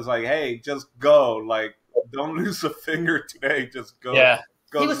 and then it's like, hey, just go, like don't lose a finger today, just go. Yeah.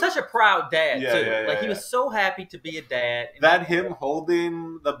 He was such a proud dad too. He was so happy to be a dad. That him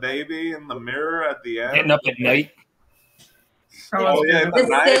holding the baby in the mirror at the end, getting up at night. Oh yeah,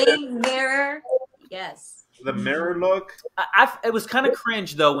 the same mirror. Yes. The mirror look. It was kind of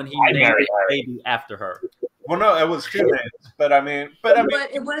cringe though when he named the baby after her. Well, no, it was two names, but I mean,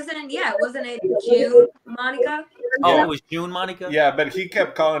 it wasn't. Yeah, it wasn't a June, Monica. Oh, it was June Monica? Yeah, but he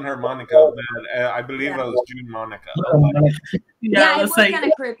kept calling her Monica. But, I believe it was June Monica. Yeah, it was like, kind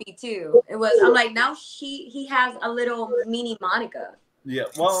of creepy too. It was. I'm like, now he has a little mini Monica. Yeah,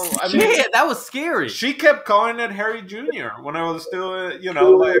 well, I mean, Yeah, that was scary. she kept calling it Harry Jr. when I was still, you know,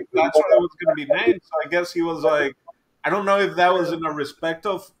 like that's what it was going to be named. So I guess he was like, I don't know if that was in a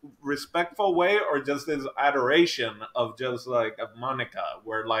respectful way or just his adoration of just like of Monica,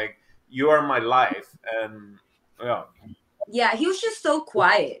 where like you are my life, and yeah. Yeah, he was just so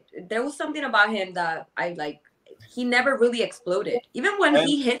quiet. There was something about him that I like. He never really exploded. Even when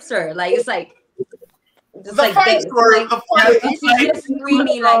he hits her, like it's like just The like fights this. were Like, the fights. and she's just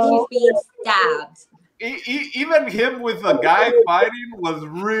screaming like she's being stabbed. Even him with a guy fighting was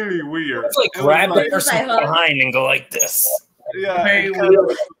really weird. It's like It was grab the like- person like, behind and go like this. Yeah, Very it kind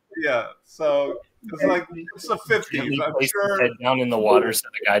of- yeah. So it's like it's the 50s. Gently I'm placed his sure. head down in the water so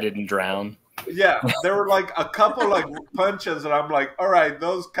the guy didn't drown. Yeah, there were like a couple like punches, and I'm like, all right,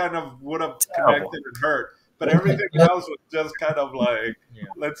 those kind of would have connected and hurt, but everything else was just kind of like,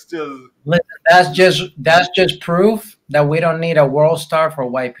 let's just. Listen, that's just proof that we don't need a world star for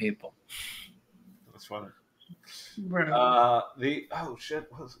white people. That's funny. bro.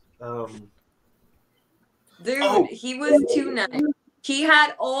 Dude, he was too nice. He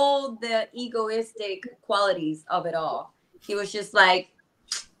had all the egoistic qualities of it all. He was just like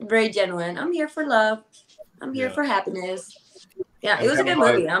very genuine. I'm here for love. I'm here for happiness. Yeah, it was a good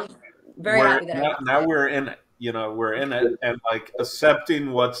movie. I'm very happy that now we're in it. You know, we're in it and like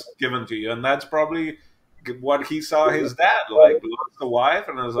accepting what's given to you, and that's probably what he saw his dad like lost the wife,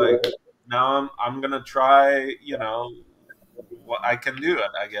 and I was like, now I'm gonna try. You know, what I can do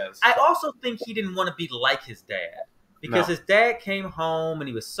it. I guess. I also think he didn't want to be like his dad. Because his dad came home and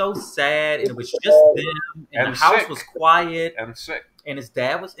he was so sad and it was just them and the house was quiet and sick. And his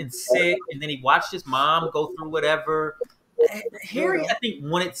dad was sick and then he watched his mom go through whatever. Harry, I think,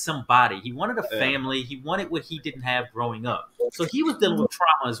 wanted somebody. He wanted a family. He wanted what he didn't have growing up. So he was dealing with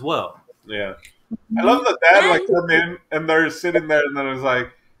trauma as well. Yeah. I love the dad like come in and they're sitting there and then it's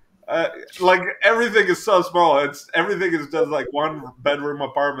like everything is so small. Everything is just like one bedroom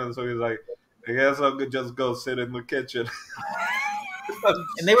apartment. So he's like, I guess I could just go sit in the kitchen.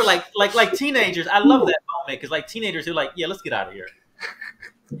 And they were like teenagers. I love that moment because like teenagers who are like, yeah, let's get out of here.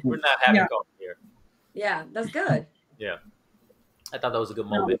 We're not having coffee here. Yeah, that's good. Yeah, I thought that was a good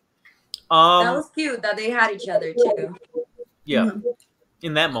moment. That was cute that they had each other too. Yeah,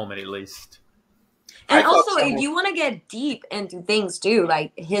 in that moment at least. And also, if you want to get deep into things too,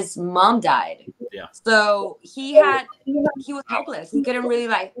 like his mom died. Yeah. So he was helpless. He couldn't really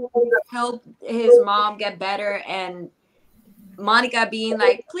like help his mom get better. And Monica being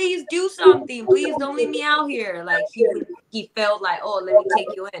like, please do something. Please don't leave me out here. Like he felt like, oh, let me take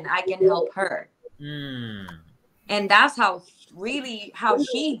you in. I can help her. And that's how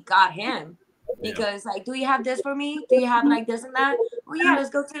she got him. Because like, do you have this for me? Do you have like this and that? Oh yeah, let's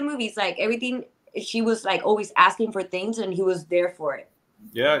go to the movies. Like everything. She was like always asking for things and he was there for it.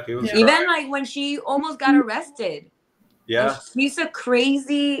 Yeah, he was even like when she almost got arrested. Yeah, she's a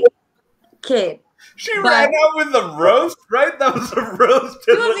crazy kid. She ran out with the roast, right? That was a roast.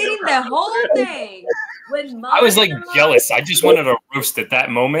 She was eating the whole thing. I was like jealous. I just wanted a roast at that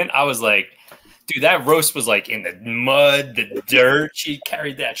moment. I was like, dude, that roast was like in the mud, the dirt. She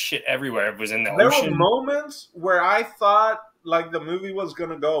carried that shit everywhere. It was in the ocean. There were moments where I thought like the movie was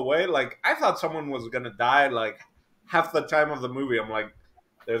gonna go away. Like I thought someone was gonna die. Like half the time of the movie, I'm like,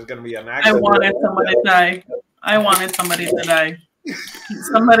 "There's gonna be an accident." I wanted somebody to die. I wanted somebody to die.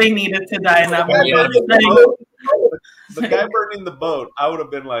 Somebody needed to die in that movie. The guy burning the boat, I would have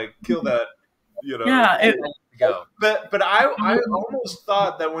been like, "Kill that," you know. Yeah. But I almost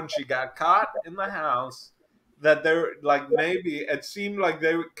thought that when she got caught in the house, that they're like maybe it seemed like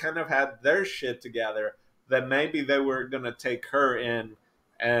they kind of had their shit together. That maybe they were gonna take her in,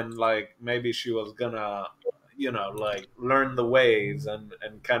 and like maybe she was gonna, you know, like learn the ways and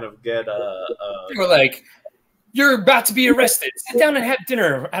kind of get They were like, "You're about to be arrested. Sit down and have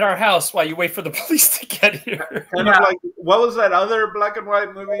dinner at our house while you wait for the police to get here." Kind of like what was that other black and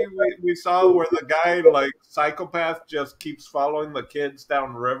white movie we saw where the guy like psychopath just keeps following the kids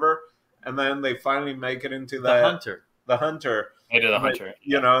down river, and then they finally make it into The Hunter. The Hunter. The Hunter.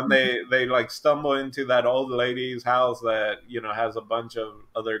 You know, and they like stumble into that old lady's house that, you know, has a bunch of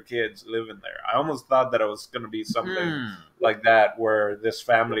other kids living there. I almost thought that it was going to be something like that where this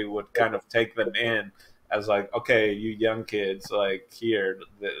family would kind of take them in as like, okay, you young kids, like here,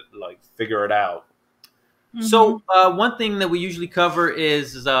 like figure it out. So one thing that we usually cover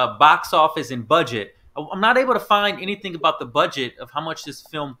is box office and budget. I'm not able to find anything about the budget of how much this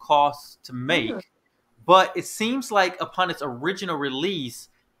film costs to make. but it seems like upon its original release,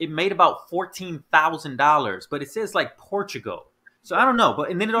 it made about $14,000. But it says like Portugal, so I don't know.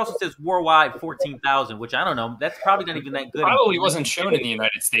 But and then it also says worldwide 14,000, which I don't know. That's probably not even that good. Probably wasn't shown in the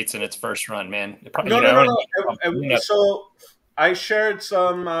United States in its first run, man. It probably, No. So I shared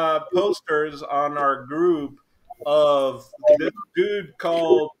some posters on our group of this dude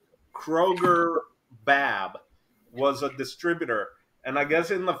called Kroger Bab was a distributor, and I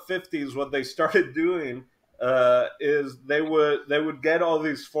guess in the 50s what they started doing is they would get all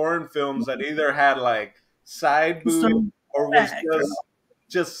these foreign films that either had like side boob or was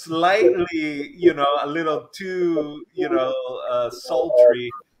just slightly, a little too, sultry,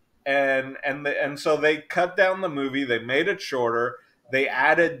 and so they cut down the movie, they made it shorter, they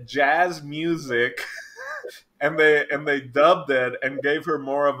added jazz music, and they dubbed it and gave her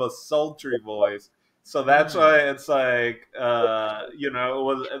more of a sultry voice. So that's why it's like, it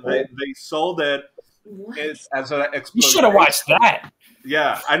was they sold it as an exploitation. You should have watched that.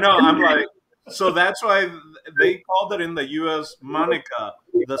 Yeah, I know. I'm like, so that's why they called it in the U.S. Monika,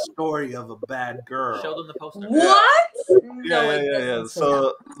 the story of a bad girl. Show them the poster. What? Yeah.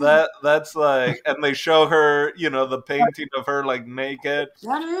 So that's like, and they show her, the painting of her like naked.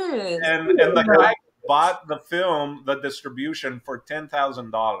 That is. And the guy bought the film, the distribution for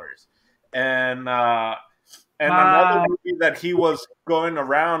 $10,000, and another movie that he was going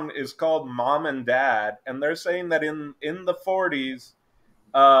around is called Mom and Dad, and they're saying that in the 40s,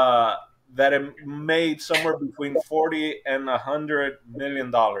 that it made somewhere between $40 and $100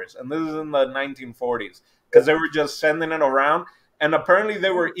 million, and this is in the 1940s because they were just sending it around, and apparently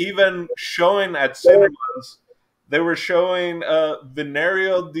they were even showing at cinemas. They were showing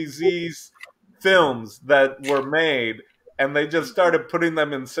venereal disease films that were made, and they just started putting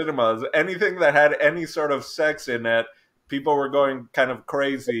them in cinemas. Anything that had any sort of sex in it, people were going kind of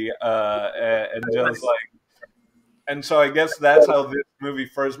crazy, and just like. And so I guess that's how this movie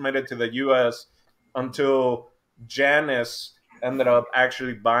first made it to the U.S. until Janus ended up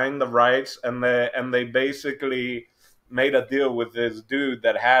actually buying the rights, and they basically made a deal with this dude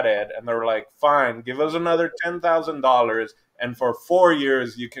that had it, and they were like, "Fine, give us another $10,000, and for 4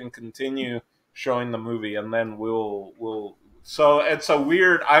 years you can continue showing the movie, and then we'll." So it's a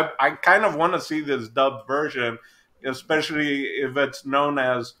weird. I kind of want to see this dubbed version, especially if it's known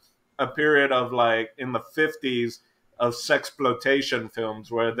as a period of like in the 50s of sexploitation films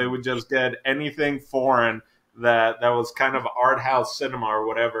where they would just get anything foreign that was kind of art house cinema or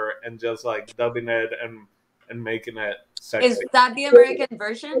whatever, and just like dubbing it and making it sexy. Is that the American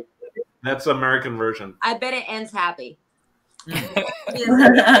version? That's the American version. I bet it ends happy. I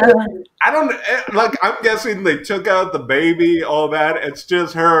don't like. I'm guessing they took out the baby, all that. It's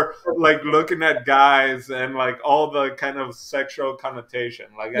just her like looking at guys and like all the kind of sexual connotation.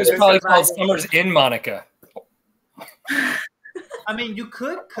 Like it's probably called Summers in Monika. I mean, you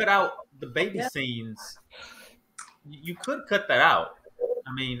could cut out the baby scenes. You could cut that out.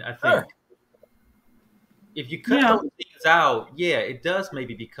 I mean, I think if you cut those scenes out, it does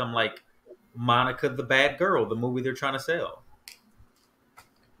maybe become like Monika the Bad Girl, the movie they're trying to sell.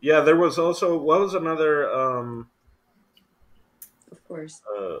 Yeah, there was also what was another? Of course.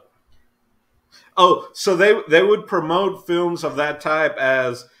 So they would promote films of that type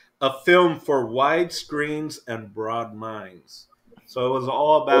as a film for wide screens and broad minds. So it was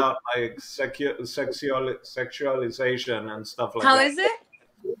all about like sexualization and stuff like that. How is it?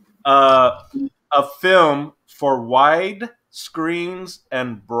 A film for wide screens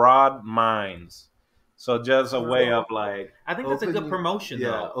and broad minds. So just a way of like, I think that's a good promotion,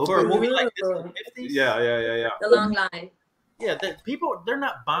 though, open- for a movie like this in the 50s. Yeah. The long line. Yeah, people, they're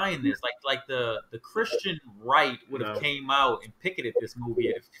not buying this. Like the Christian right would have came out and picketed this movie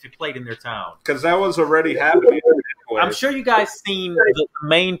if it played in their town. Because that was already happening. Anyway. I'm sure you guys seen the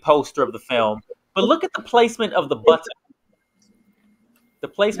main poster of the film, but look at the placement of the button. The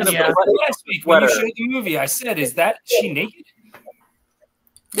placement of the button. Last week when you showed the movie, I said, "Is that she naked?"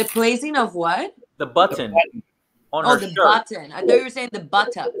 The placing of what? The button on her shirt. Button. I thought you were saying the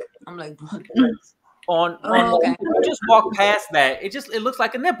buttock. I'm like, what? Okay. You just walk past that. It looks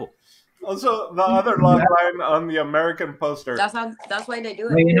like a nipple. Also, the other log line on the American poster. That's why they do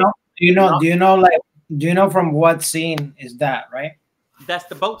it. Do you know from what scene is that, right? That's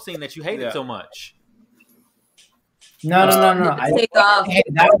the boat scene that you hated so much. No. I hate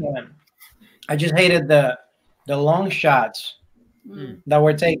that one. I just hated the long shots that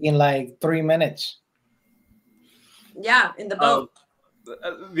were taking like 3 minutes. Yeah, in the boat.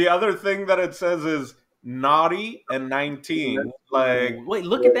 The other thing that it says is naughty and 19. Like, wait,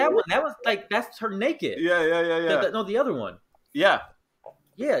 look at that one. That was like that's her naked. Yeah. No, the other one. Yeah,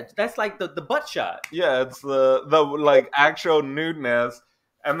 Yeah, that's like the butt shot. Yeah, it's the like actual nudeness.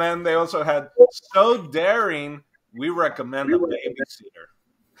 And then they also had so daring, we recommend a babysitter.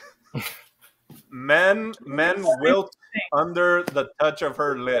 Men wilt under the touch of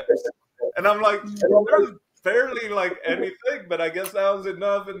her lips. And I'm like, there's barely like anything, but I guess that was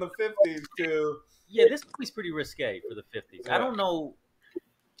enough in the 50s to. Yeah, this movie's pretty risque for the 50s. Yeah. I don't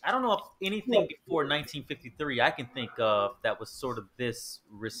know if anything before 1953 I can think of that was sort of this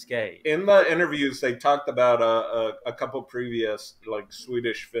risque. In the interviews, they talked about a couple previous like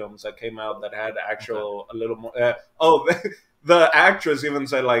Swedish films that came out that had actual a little more. The actress even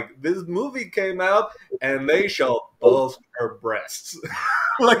said like, this movie came out and they showed both her breasts.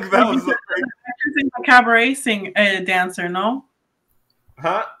 Like that was a cabaret dancer, no?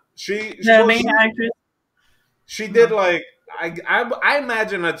 Huh? The main actress. She did like I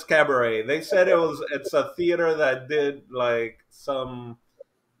imagine it's cabaret. They said it's a theater that did like some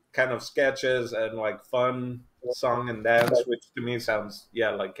kind of sketches and like fun song and dance, which to me sounds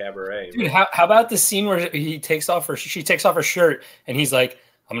like cabaret. Dude, how about the scene where she takes off her shirt and he's like,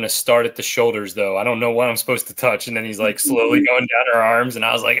 I'm gonna start at the shoulders though. I don't know what I'm supposed to touch, and then he's like slowly going down her arms, and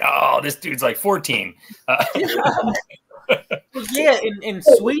I was like, oh, this dude's like 14. Yeah, in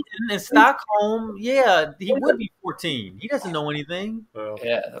Sweden, in Stockholm, yeah, he would be 14. He doesn't know anything. Well,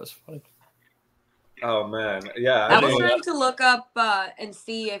 yeah, that was funny. Oh man, yeah. I was trying to look up and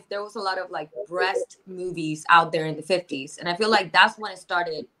see if there was a lot of like breast movies out there in the 50s, and I feel like that's when it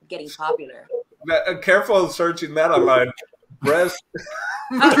started getting popular. Careful searching that online. Breast.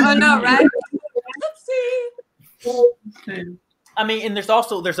 Oh no, right? Okay. I mean, and there's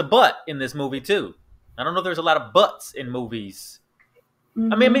a butt in this movie too. I don't know if there's a lot of butts in movies.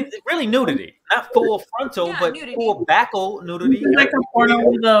 Mm-hmm. I mean, really nudity, not full frontal, but nudity. Full backle nudity. It's like a porno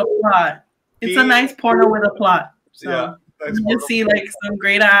with a plot. It's a nice porno with a plot. So Yeah, you see like some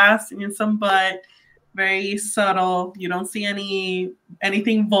great ass and some butt, very subtle. You don't see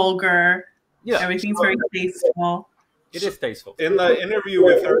anything vulgar. Yeah, Everything's very tasteful. it is tasteful. In the interview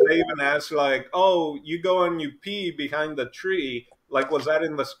with her, they even asked like, "Oh, you go and you pee behind the tree. Like, was that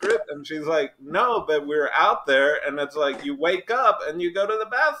in the script?" And she's like, "No, but we're out there, and it's like you wake up and you go to the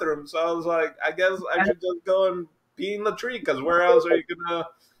bathroom." So I was like, "I guess I should just go and pee in the tree, because where else are you gonna,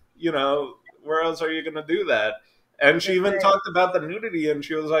 where else are you gonna do that?" And she even talked about the nudity, and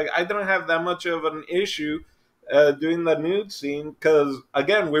she was like, "I didn't have that much of an issue doing the nude scene, because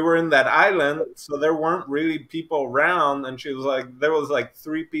again, we were in that island, so there weren't really people around." And she was like, there was like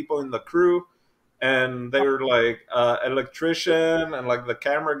 3 people in the crew, and they were like electrician and like the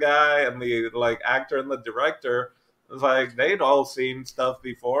camera guy and the like actor and the director. It was like they'd all seen stuff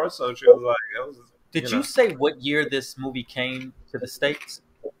before, so she was like, it was, Did you say what year this movie came to the States?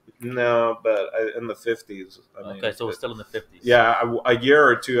 No, but in the 50s. I mean, Okay, so it's still in the 50s. Yeah, a year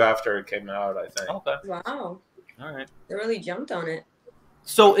or 2 after it came out, I think. Okay. Wow. All right. They really jumped on it.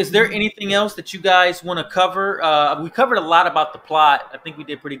 So is there anything else that you guys want to cover? We covered a lot about the plot. I think we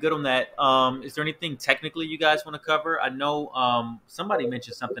did pretty good on that. Is there anything technically you guys want to cover? I know somebody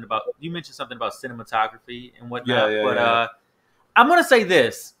mentioned something about cinematography and whatnot. Yeah. I'm going to say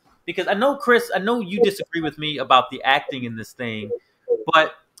this, because I know, Chris, I know you disagree with me about the acting in this thing,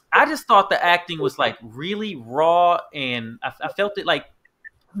 but I just thought the acting was like really raw, and I felt it like,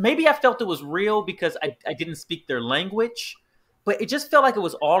 maybe I felt it was real because I didn't speak their language, but it just felt like it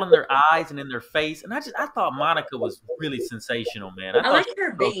was all in their eyes and in their face. And I thought Monika was really sensational, man. I like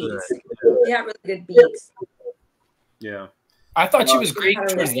her beats. They have really good beats. Yeah. I thought she was great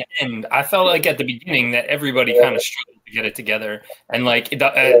towards the end. I felt like at the beginning that everybody kind of struggled to get it together, and like the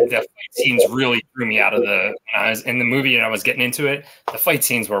fight scenes really threw me out of when I was in the movie and I was getting into it. The fight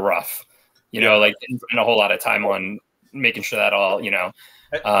scenes were rough, like didn't spend a whole lot of time on making sure that all,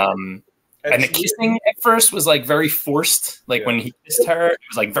 and the kissing at first was like very forced. Like when he kissed her, it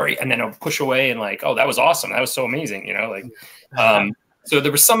was like very, and then a push away, and like, oh, that was awesome. That was so amazing, So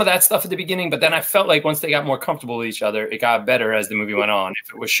there was some of that stuff at the beginning, but then I felt like once they got more comfortable with each other, it got better as the movie went on.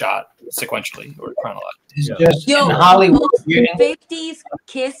 If it was shot sequentially or chronologically. Just Yo, in Hollywood. those 50s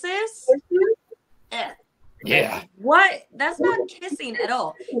kisses. Yeah. What? That's not kissing at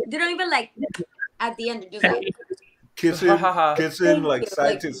all. They don't even like at the end. They're just like kissing like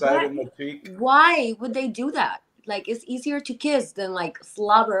side to side in the cheek. Why would they do that? Like, it's easier to kiss than like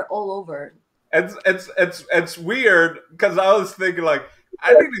slobber all over. It's weird, because I was thinking like,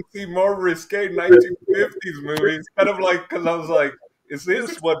 I need to see more risque 1950s movies, kind of like, because I was like, is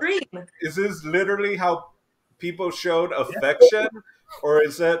this literally how people showed affection, or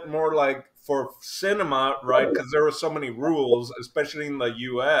is it more like for cinema, right? Because there were so many rules, especially in the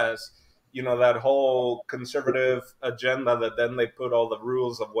U.S., you know, that whole conservative agenda that then they put all the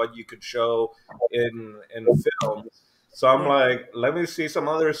rules of what you could show in film. So I'm like, let me see some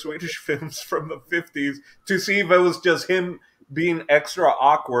other Swedish films from the 50s to see if it was just him being extra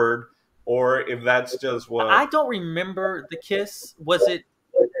awkward or if that's just what. I don't remember the kiss. Was it?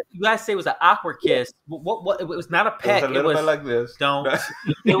 You guys say it was an awkward kiss. What? It was not a peck. It was a little bit like this. Don't.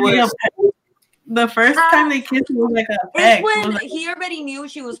 It was. The first time they kissed was like a peck. It's when he already knew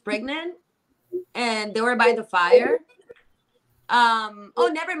she was pregnant, and they were by the fire.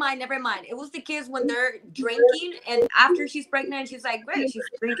 Oh, never mind. It was the kids when they're drinking, and after she's pregnant, she's like, great, she's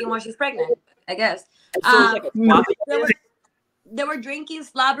drinking while she's pregnant, I guess. They were drinking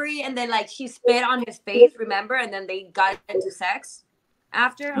slobbery, and then like she spit on his face, remember? And then they got into sex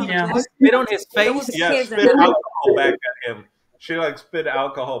after. Spit on his face? Yeah, spit alcohol back at him. She like spit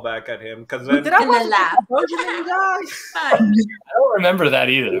alcohol back at him because then did I laugh? I don't remember that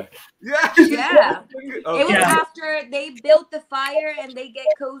either. Yeah. It was after they built the fire and they get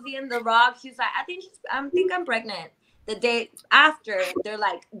cozy in the rock. She's like, I think I'm pregnant. The day after, they're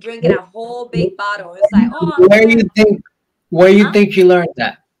like drinking a whole big bottle. It's like, oh. Where you think she learned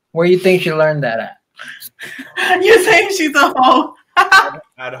that? Where you think she learned that at? You're saying she's a hoe.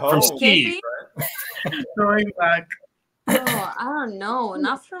 At home. From Steve. Going back. Oh, I don't know.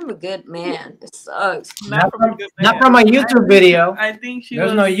 Not from a good man. It sucks. Not from a YouTube video. I think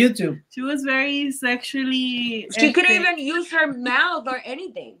there's no YouTube. She was very sexually. She couldn't even use her mouth or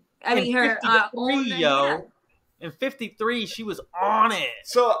anything. I mean, her in 53, she was on it.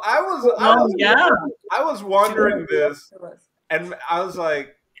 So I was wondering this, and I was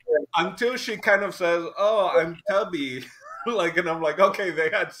like, until she kind of says, "Oh, I'm tubby," like, and I'm like, okay, they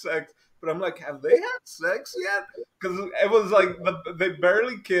had sex. But I'm like, have they had sex yet? Because it was like they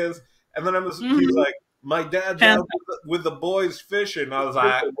barely kissed, and then he's like, my dad's out with the boys fishing. I was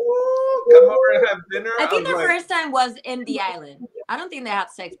like, ooh, come over and have dinner. I think the first time was in the island. I don't think they had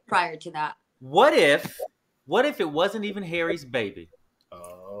sex prior to that. What if it wasn't even Harry's baby?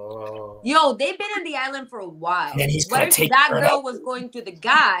 Oh. Yo, they've been in the island for a while. And he's what if that girl was going to the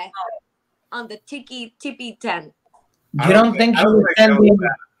guy on the tippy tent? You don't think she was sending?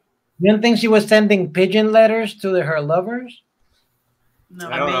 You don't think she was sending pigeon letters to her lovers? No,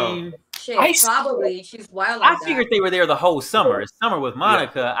 I mean, shit, probably. She's wild. I figured they were there the whole summer. It's summer with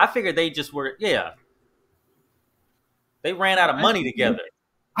Monika. Yeah. I figured they just were. Yeah, they ran out of money together.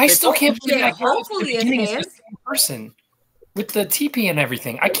 I still can't believe that. Hopefully, it's the same person with the teepee and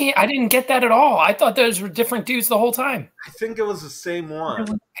everything. I didn't get that at all. I thought those were different dudes the whole time. I think it was the same one.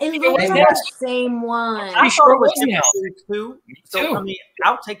 It was like the same one. I thought it was different too. So I mean,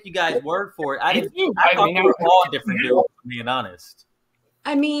 I'll take you guys' word for it. I thought they were all different dudes, being honest.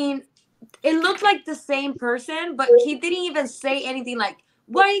 I mean, it looked like the same person, but he didn't even say anything like,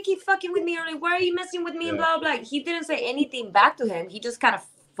 why you keep fucking with me? Or like, why are you messing with me? And blah, blah, blah. He didn't say anything back to him. He just kind of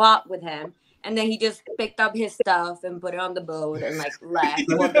fought with him. And then he just picked up his stuff and put it on the boat and like left.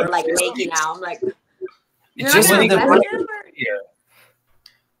 Or they're like making out. I'm like, you're not gonna arrest him?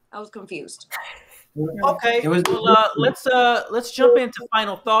 I was confused. Okay, let's jump into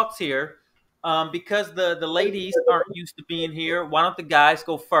final thoughts here. Because the ladies aren't used to being here, why don't the guys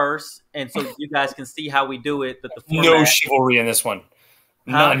go first, and so you guys can see how we do it. No chivalry in this one.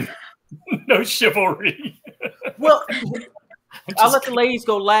 None. No chivalry. Well, I'll let the ladies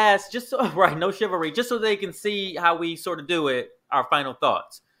go last, no chivalry, just so they can see how we sort of do it. Our final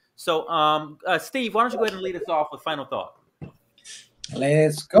thoughts. So, Steve, why don't you go ahead and lead us off with final thought?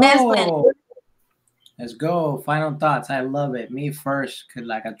 Let's go. Let's go. Final thoughts. I love it. Me first,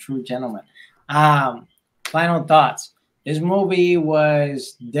 like a true gentleman. Final thoughts. This movie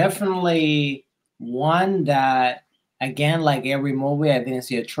was definitely one that, again, like every movie, I didn't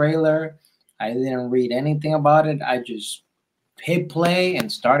see a trailer. I didn't read anything about it. I just hit play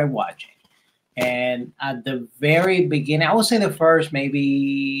and started watching. And at the very beginning, I would say the first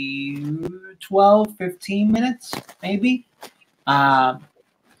maybe 12, 15 minutes, maybe, are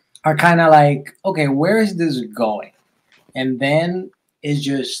kind of like, okay, where is this going? And then it's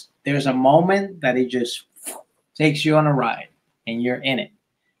just, there's a moment that it just takes you on a ride and you're in it.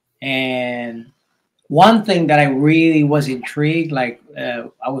 And one thing that I really was intrigued, like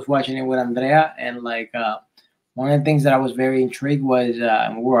I was watching it with Andrea, and like one of the things that I was very intrigued was,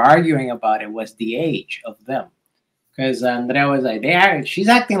 we were arguing about it, was the age of them. Because Andrea was like, she's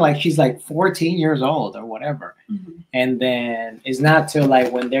acting like she's like 14 years old or whatever. Mm-hmm. And then it's not till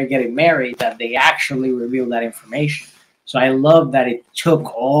like when they're getting married that they actually reveal that information. So I love that it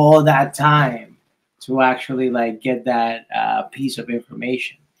took all that time to actually like get that piece of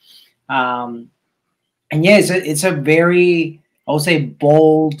information. And yeah, it's a very, I would say,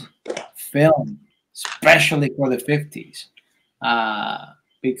 bold film, especially for the 50s,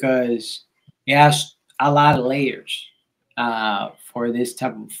 because it has a lot of layers for this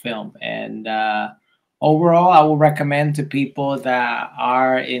type of film. And overall, I would recommend to people that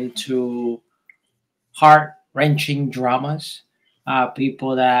are into heart-wrenching dramas,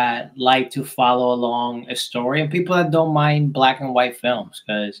 people that like to follow along a story, and people that don't mind black and white films,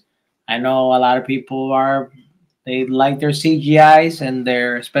 because I know a lot of people they like their CGIs and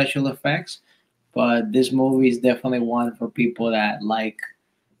their special effects, but this movie is definitely one for people that like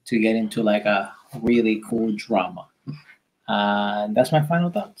to get into like a really cool drama. And that's my final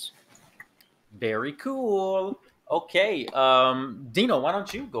thoughts. Very cool. Okay, Dino, why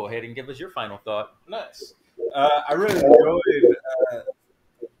don't you go ahead and give us your final thought? Nice. I really enjoyed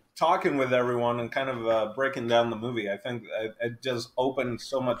talking with everyone and kind of breaking down the movie. I think it just opened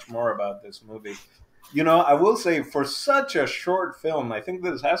so much more about this movie. You know, I will say for such a short film, I think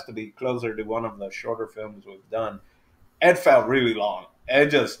this has to be closer to one of the shorter films we've done. It felt really long. It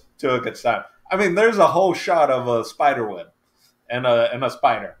just took its time. I mean, there's a whole shot of a spider web and a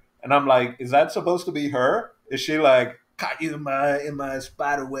spider. And I'm like, is that supposed to be her? Is she like, caught you in my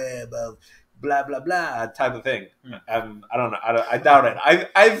spider web of blah, blah, blah type of thing? And I don't know. I doubt it.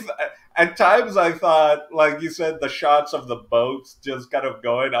 I've at times I thought, like you said, the shots of the boats just kind of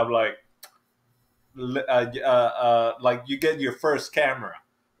going, I'm like, like you get your first camera,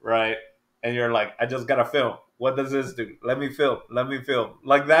 right? And you're like, I just gotta film. What does this do? Let me film. Let me film.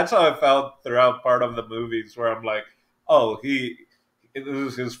 Like that's how I felt throughout part of the movies, where I'm like, oh, this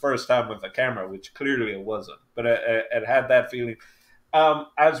is his first time with the camera, which clearly it wasn't, but it had that feeling.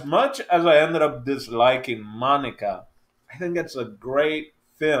 As much as I ended up disliking Monika, I think it's a great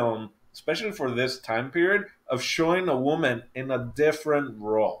film, especially for this time period, of showing a woman in a different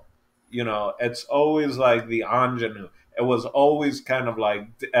role. You know, it's always like the ingenue. It was always kind of like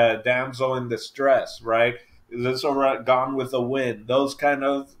damsel in distress, right? This already Gone with the Wind? Those kind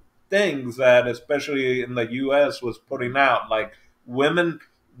of things that, especially in the U.S., was putting out. Like women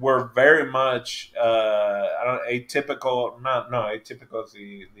were very much atypical. Atypical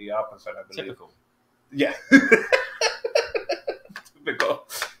is the opposite, I believe. Typical. Yeah. Typical.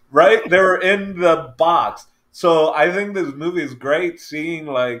 Right? They were in the box. So I think this movie is great, seeing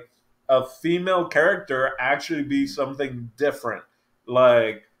like a female character actually be something different,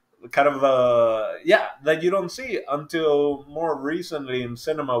 like kind of that you don't see until more recently in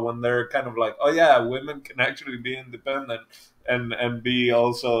cinema, when they're kind of like, oh yeah, women can actually be independent and be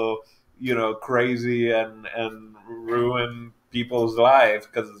also, you know, crazy and ruin people's lives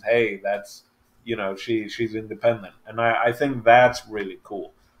because, hey, that's, you know, she's independent. And I think that's really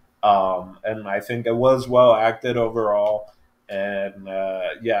cool. And I think it was well acted overall. And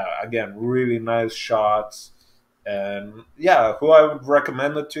again, really nice shots. And yeah, who I would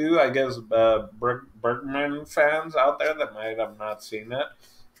recommend it to, I guess, Bergman fans out there that might have not seen it.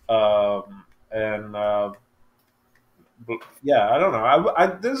 I don't know.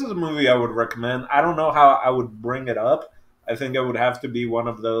 This is a movie I would recommend. I don't know how I would bring it up. I think it would have to be one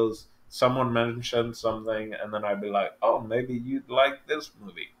of those, someone mentioned something, and then I'd be like, oh, maybe you'd like this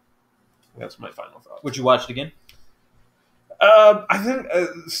movie. That's my final thought. Would you watch it again? I think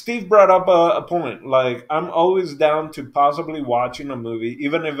Steve brought up a point. Like, I'm always down to possibly watching a movie,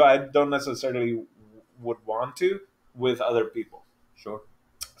 even if I don't necessarily would want to, with other people. Sure.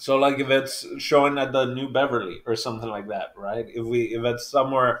 So, like, if it's showing at the New Beverly or something like that, right? If it's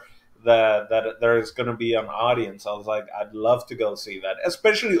somewhere that there is going to be an audience, I was like, I'd love to go see that.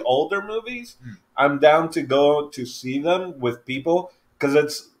 Especially older movies, I'm down to go to see them with people, because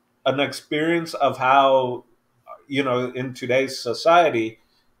it's an experience of how, you know, in today's society,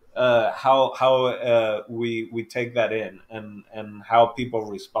 how we take that in and how people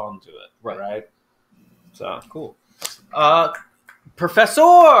respond to it, right? So cool.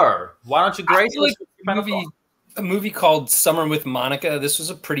 Professor, why don't you grace us? A movie called Summer with Monika. This was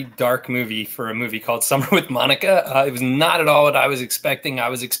a pretty dark movie for a movie called Summer with Monika. It was not at all what I was expecting. I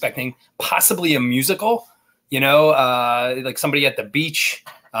was expecting possibly a musical, you know, like somebody at the beach.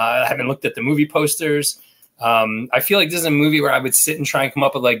 I haven't looked at the movie posters. I feel like this is a movie where I would sit and try and come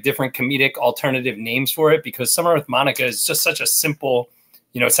up with like different comedic alternative names for it, because Summer with Monika is just such a simple,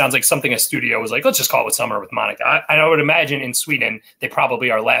 you know, it sounds like something a studio was like, let's just call it Summer with Monika. I would imagine in Sweden, they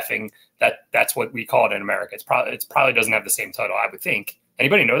probably are laughing that that's what we call it in America. It probably doesn't have the same title, I would think.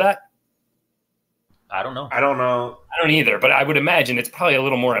 Anybody know that? I don't know. I don't either, but I would imagine it's probably a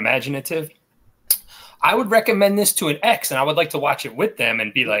little more imaginative. I would recommend this to an ex, and I would like to watch it with them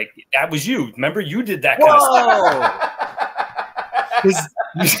and be like, that was you. Remember, you did that kind of stuff.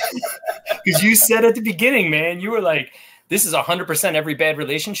 Because you said at the beginning, man, you were like, this is 100% every bad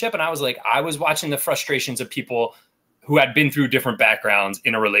relationship. And I was like, I was watching the frustrations of people who had been through different backgrounds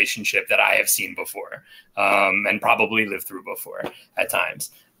in a relationship that I have seen before, and probably lived through before at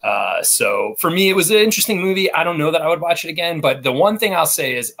times. So for me, it was an interesting movie. I don't know that I would watch it again, but the one thing I'll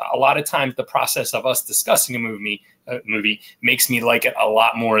say is a lot of times the process of us discussing a movie makes me like it a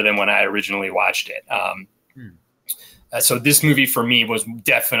lot more than when I originally watched it. So this movie for me was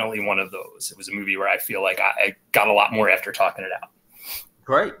definitely one of those. It was a movie where I feel like I got a lot more after talking it out.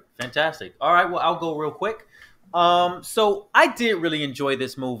 Great. Fantastic. All right. Well, I'll go real quick. So I did really enjoy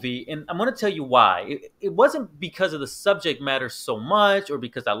this movie, and I'm going to tell you why. It wasn't because of the subject matter so much or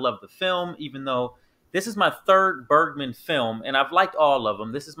because I love the film, even though this is my third Bergman film, and I've liked all of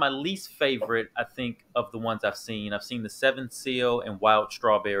them. This is my least favorite, I think, of the ones I've seen. I've seen The Seventh Seal and Wild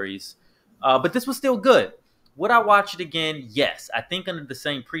Strawberries, but this was still good. Would I watch it again? Yes. I think under the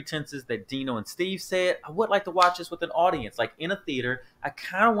same pretenses that Dino and Steve said, I would like to watch this with an audience, like in a theater. I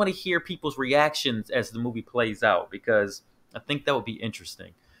kind of want to hear people's reactions as the movie plays out because I think that would be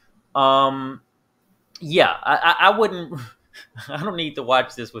interesting. Yeah, I wouldn't. I don't need to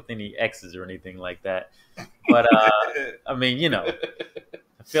watch this with any exes or anything like that. But I mean, you know,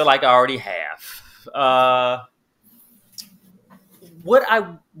 I feel like I already have. Would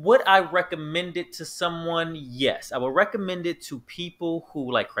I recommend it to someone? Yes, I would recommend it to people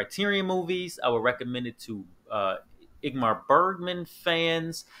who like Criterion movies. I would recommend it to Ingmar Bergman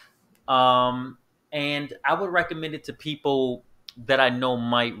fans, and I would recommend it to people that I know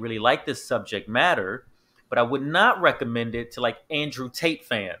might really like this subject matter. But I would not recommend it to like Andrew Tate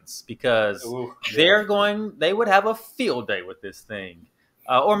fans because they would have a field day with this thing.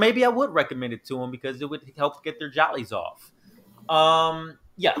 Or maybe I would recommend it to them because it would help get their jollies off.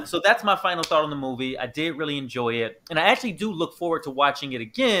 Yeah, so that's my final thought on the movie. I did really enjoy it, and I actually do look forward to watching it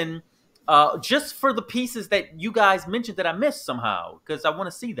again, just for the pieces that you guys mentioned that I missed somehow, because I want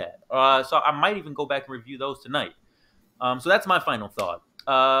to see that. So I might even go back and review those tonight. So that's my final thought.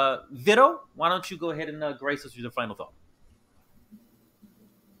 Vito, why don't you go ahead and grace us with your final thought?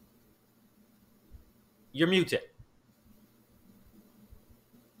 You're muted.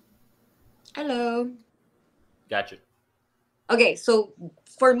 Hello. Gotcha. Okay, so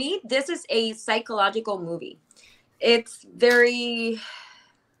for me, this is a psychological movie. It's very...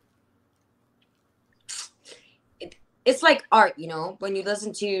 It's like art, you know, when you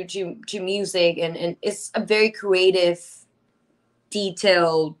listen to music, and it's a very creative,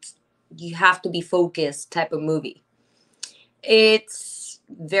 detailed, you have to be focused type of movie. It's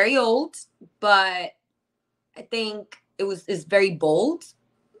very old, but I think it's very bold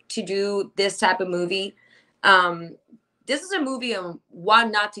to do this type of movie. This is a movie on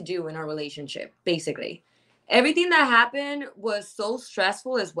what not to do in a relationship, basically. Everything that happened was so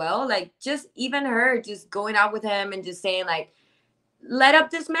stressful as well. Like, just even her just going out with him and just saying, like, let up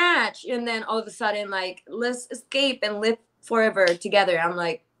this match. And then all of a sudden, like, let's escape and live forever together. I'm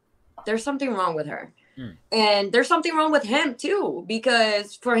like, there's something wrong with her. And there's something wrong with him, too.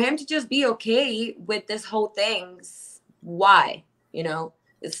 Because for him to just be okay with this whole thing, why? You know?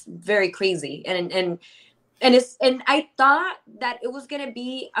 It's very crazy. And I thought that it was gonna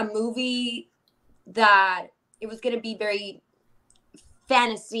be a movie that it was gonna be very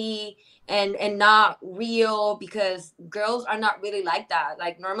fantasy and not real, because girls are not really like that.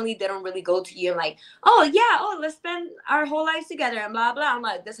 Like, normally they don't really go to you and like, oh yeah, let's spend our whole lives together and blah blah. I'm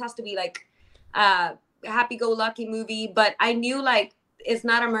like, this has to be like a happy-go-lucky movie. But I knew, like, it's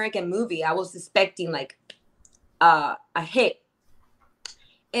not an American movie. I was expecting like a hit.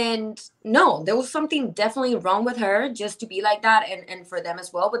 And no, there was something definitely wrong with her just to be like that, and for them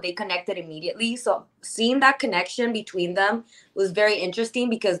as well, but they connected immediately. So seeing that connection between them was very interesting,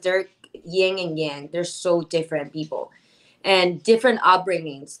 because they're yin and yang. They're so different people and different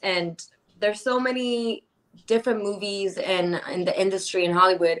upbringings. And there's so many different movies in the industry in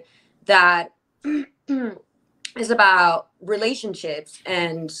Hollywood that is about relationships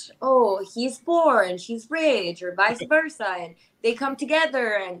and, oh, he's poor and she's rich, or vice versa, and they come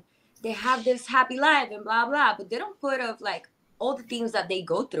together and they have this happy life and blah blah, but they don't put of like all the things that they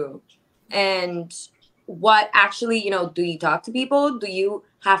go through, and what actually, you know, do you talk to people, do you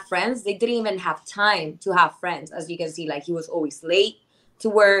have friends? They didn't even have time to have friends. As you can see, like, he was always late to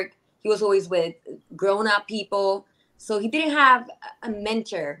work, he was always with grown-up people, so he didn't have a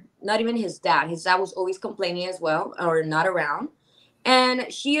mentor. Not even his dad was always complaining as well, or not around.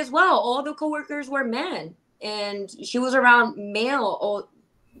 And she as well, all the coworkers were men, and she was around male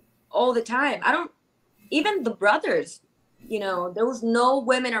all the time. Even the brothers, you know, there was no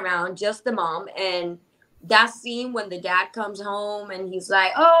women around, just the mom. And that scene when the dad comes home and he's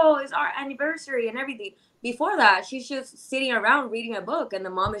like, oh, it's our anniversary and everything, before that, she's just sitting around reading a book, and the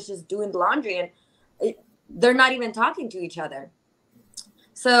mom is just doing the laundry, and they're not even talking to each other.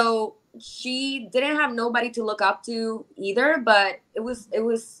 So she didn't have nobody to look up to either, but it was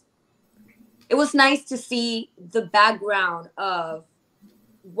nice to see the background of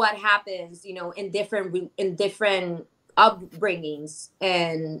what happens, you know, in different upbringings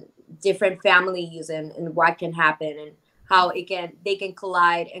and different families, and what can happen, and how they can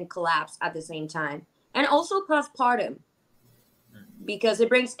collide and collapse at the same time. And also postpartum, because it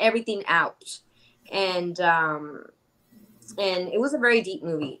brings everything out. And it was a very deep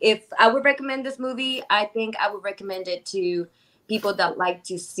movie. If I would recommend this movie, I think I would recommend it to people that like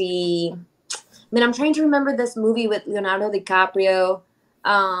to see. I mean, I'm trying to remember this movie with Leonardo DiCaprio.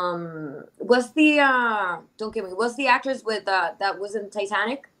 What's the don't get me? What's the actress with that was in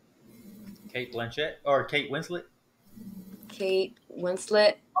Titanic? Kate Blanchett or Kate Winslet? Kate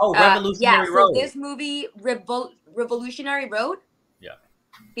Winslet. Oh, Revolutionary Road. So this movie, Revolutionary Road. Yeah.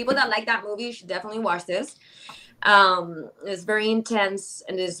 People that like that movie should definitely watch this. It's very intense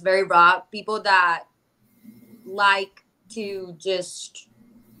and it's very raw. People that like to just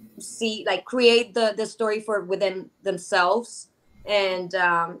see, like, create the story for within themselves, and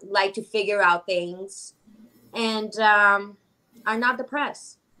like to figure out things, and are not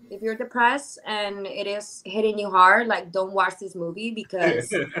depressed. If you're depressed and it is hitting you hard, like, don't watch this movie, because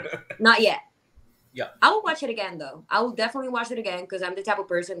not yet. Yeah. I will watch it again, though. I will definitely watch it again, because I'm the type of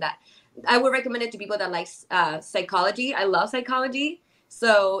person that I would recommend it to people that like psychology. I love psychology.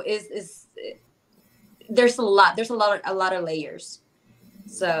 So there's a lot of layers.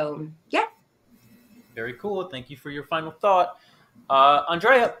 So yeah. Very cool. Thank you for your final thought.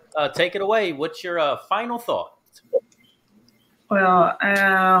 Andrea, take it away. What's your final thought? Well,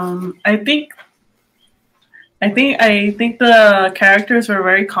 I think the characters were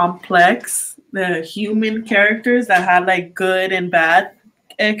very complex. The human characters that had like good and bad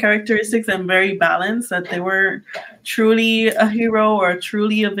characteristics, and very balanced. That they weren't truly a hero or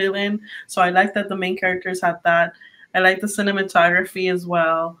truly a villain. So I like that the main characters had that. I like the cinematography as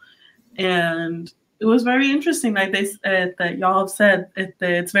well, and it was very interesting. Like that y'all have said,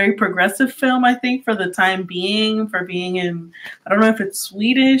 it's very progressive film. I think for the time being, for being in, I don't know if it's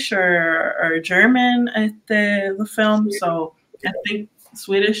Swedish or German at the film. So I think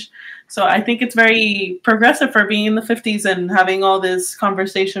Swedish. So I think it's very progressive for being in the 50s and having all this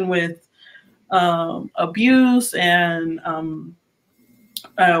conversation with abuse and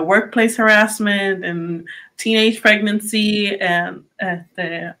workplace harassment and teenage pregnancy and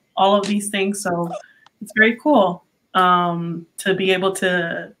all of these things. So it's very cool to be able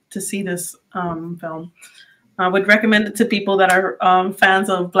to see this film. I would recommend it to people that are fans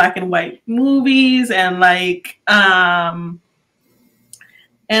of black and white movies and like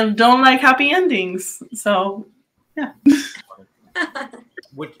and don't like happy endings. So yeah.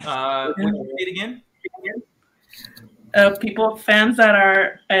 Would you say it again? People, fans that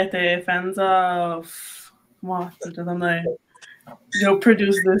are fans of what? You'll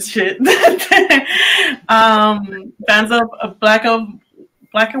produce this shit. Fans of black and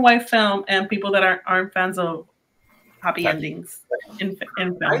white film, and people that aren't fans of happy endings in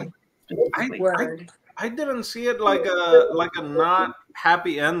film. I didn't see it like a not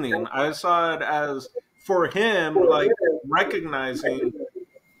happy ending. I saw it as, for him, like recognizing,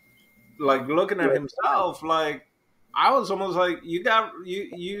 like looking at himself, like I was almost like you got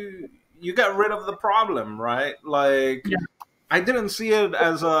rid of the problem, right? Like yeah. I didn't see it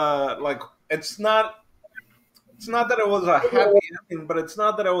as a like it's not that it was a happy ending, but it's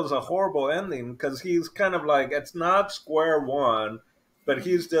not that it was a horrible ending, because he's kind of like, it's not square one, but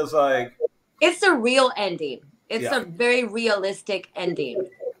he's just like, it's a real ending. It's a very realistic ending.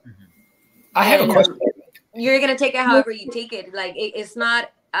 I have a question. You're gonna take it however you take it. Like it's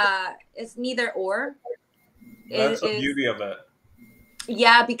not. It's neither or. That's the beauty of it.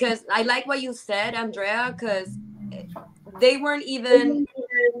 Yeah, because I like what you said, Andrea, because they weren't even.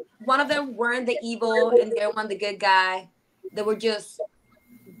 One of them weren't the evil, and the other one the good guy. They were just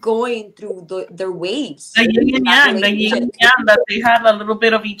going through their waves. The yin and yang, that they had a little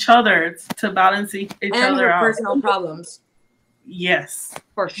bit of each other to balance each other out. Personal problems. Yes,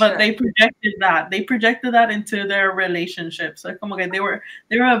 for sure. But they projected that. They projected that into their relationships. Like, okay, they were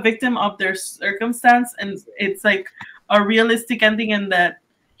a victim of their circumstance, and it's like a realistic ending in that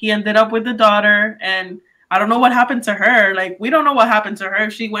he ended up with the daughter, and I don't know what happened to her. Like, we don't know what happened to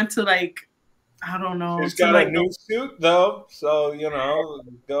her. She went to like, I don't know. She's got a new suit though, so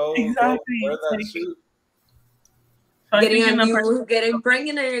go wear that suit. Getting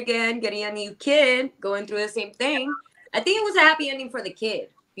pregnant again, getting a new kid, going through the same thing. I think it was a happy ending for the kid.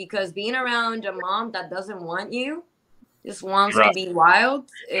 because being around a mom that doesn't want you, just wants to be wild,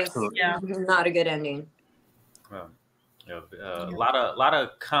 is not a good ending. Well, a lot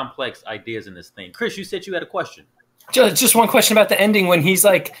of complex ideas in this thing. Chris, you said you had a question. Just one question about the ending when he's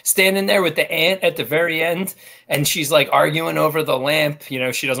like standing there with the aunt at the very end, and she's like arguing over the lamp. You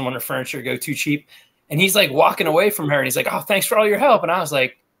know, she doesn't want her furniture to go too cheap, and he's like walking away from her, and he's like, "Oh, thanks for all your help." And I was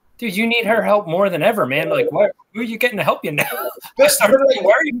like, "Dude, you need her help more than ever, man. Like, who are you getting to help you now?" I started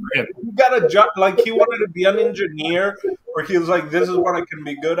worrying for him. You got a job, like he wanted to be an engineer, or he was like, "This is what I can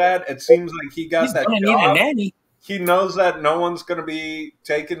be good at." It seems like he got that Need job. a nanny. He knows that no one's going to be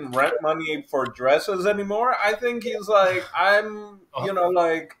taking rent money for dresses anymore. I think he's like,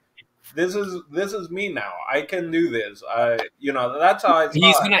 like this is me now. I can do this. That's how I thought.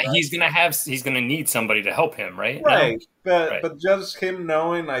 He's gonna need somebody to help him, right? Right. No? But just him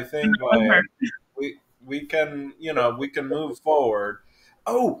knowing, I think like we can move forward.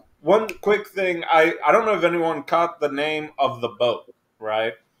 Oh, one quick thing. I don't know if anyone caught the name of the boat,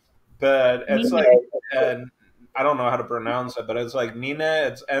 right? But it's like, and I don't know how to pronounce it, but it's like Nine.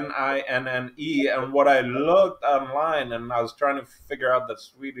 It's Ninne. And what I looked online, and I was trying to figure out the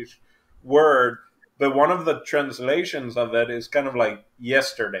Swedish word, but one of the translations of it is kind of like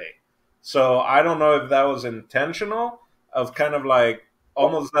yesterday. So I don't know if that was intentional, of kind of like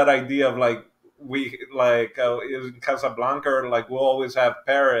almost that idea of like we like in Casablanca, like we'll always have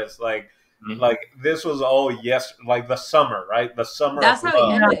Paris, like this was all like the summer, right? The summer. That's of how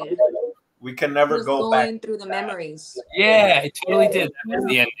love. it ended. We can never go going back through the memories. Yeah, it totally did. That was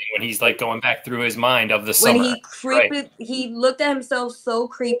the ending when he's like going back through his mind of the summer. When he looked at himself so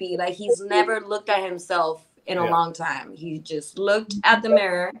creepy, like he's never looked at himself in a long time. He just looked at the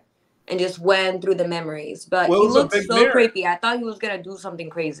mirror and just went through the memories. But he looked so creepy. I thought he was gonna do something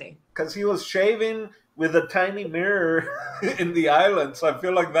crazy. Because he was shaving with a tiny mirror in the island. So I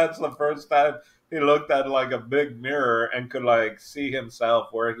feel like that's the first time he looked at like a big mirror and could like see himself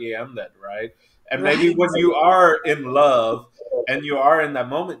where he ended, right? And maybe when you are in love and you are in that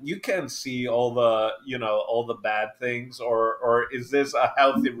moment, you can see all the bad things, or is this a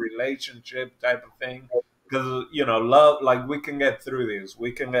healthy relationship type of thing? Because love, like we can get through this.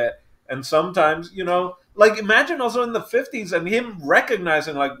 We can get, and sometimes like imagine also in the 50s and him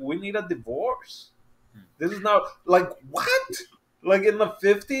recognizing like we need a divorce. This is not like what? Like in the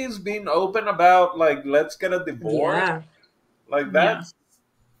 50s, being open about like let's get a divorce, like that's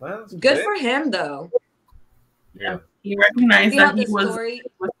good big. for him though. Yeah, he recognized that he was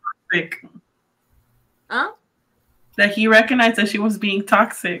toxic. Huh? That he recognized that she was being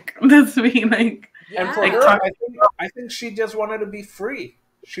toxic. That's being like. And for her, I think she just wanted to be free.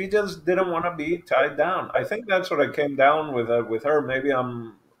 She just didn't want to be tied down. I think that's what I came down with her. Maybe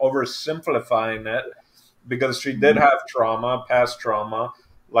I'm oversimplifying it, because she did have trauma, past trauma,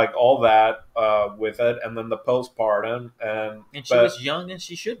 like all that with it, and then the postpartum, and she was young and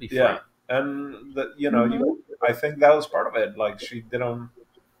she should be free. Yeah, and I think that was part of it. Like she didn't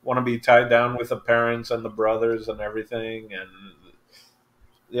want to be tied down with the parents and the brothers and everything, and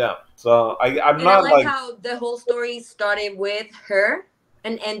So I'm not like how the whole story started with her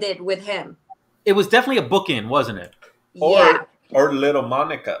and ended with him. It was definitely a bookend, wasn't it? Or little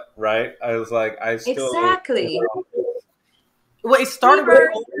Monika, right? I was like, exactly. Well, it started with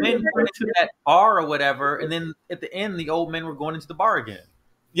old men going into that bar or whatever, and then at the end, the old men were going into the bar again.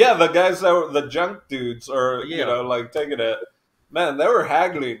 Yeah, the guys that were the junk dudes, or like taking it. Man, they were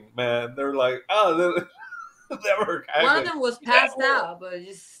haggling. Man, they were like, they were haggling. One of them was passed out, but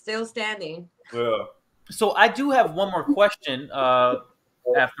just still standing. Yeah. So I do have one more question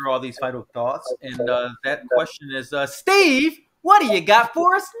after all these final thoughts, and that question is, Steve, what do you got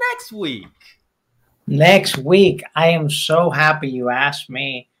for us next week? Next week, I am so happy you asked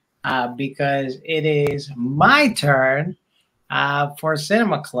me because it is my turn for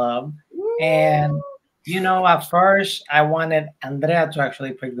Cinema Club. And, at first I wanted Andrea to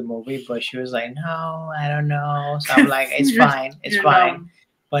actually pick the movie, but she was like, no, I don't know. So I'm like, it's fine. It's fine.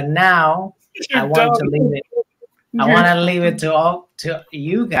 But now I want to leave it. I want to leave it to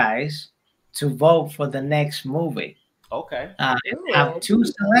you guys to vote for the next movie. Okay. I have two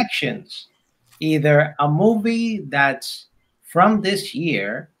selections. Either a movie that's from this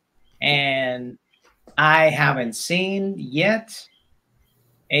year and I haven't seen yet,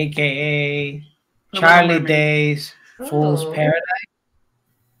 aka Charlie Day's Fool's Paradise.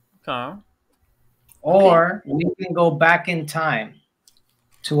 Okay. Or we can go back in time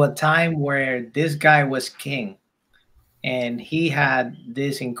to a time where this guy was king and he had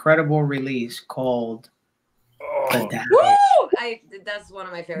this incredible release called The Dad. That's one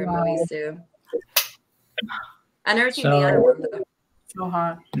of my favorite movies too. I never seen the other one though. So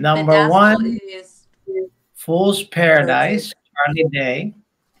hot. Number Pedazo one, is Fool's Paradise, Charlie Day.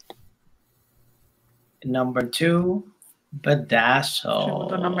 Number two, Bedazzle.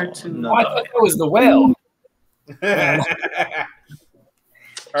 The number two. No, Oh, I thought that was the whale.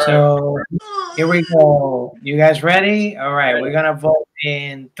 So here we go. You guys ready? All right, we're gonna vote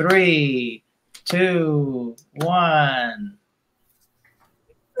in 3, 2, 1.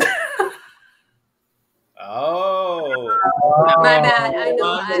 Oh. my bad. I know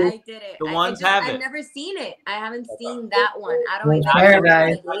ones- I did it. the ones have I've it. never seen it. I haven't seen that one. I don't Fool's even know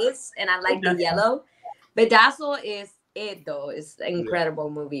Paradise. what it is, and I like the yellow. Pedazo is it though. It's an incredible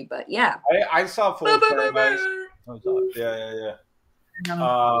movie, but yeah. I saw Full Paradise. Yeah. I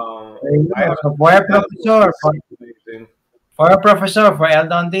So for a professor, amazing. for a professor, for El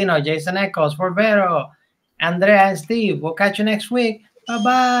Dondino, Jason Eccles, for Vero, Andrea and Steve. We'll catch you next week.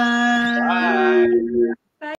 Bye-bye. Bye.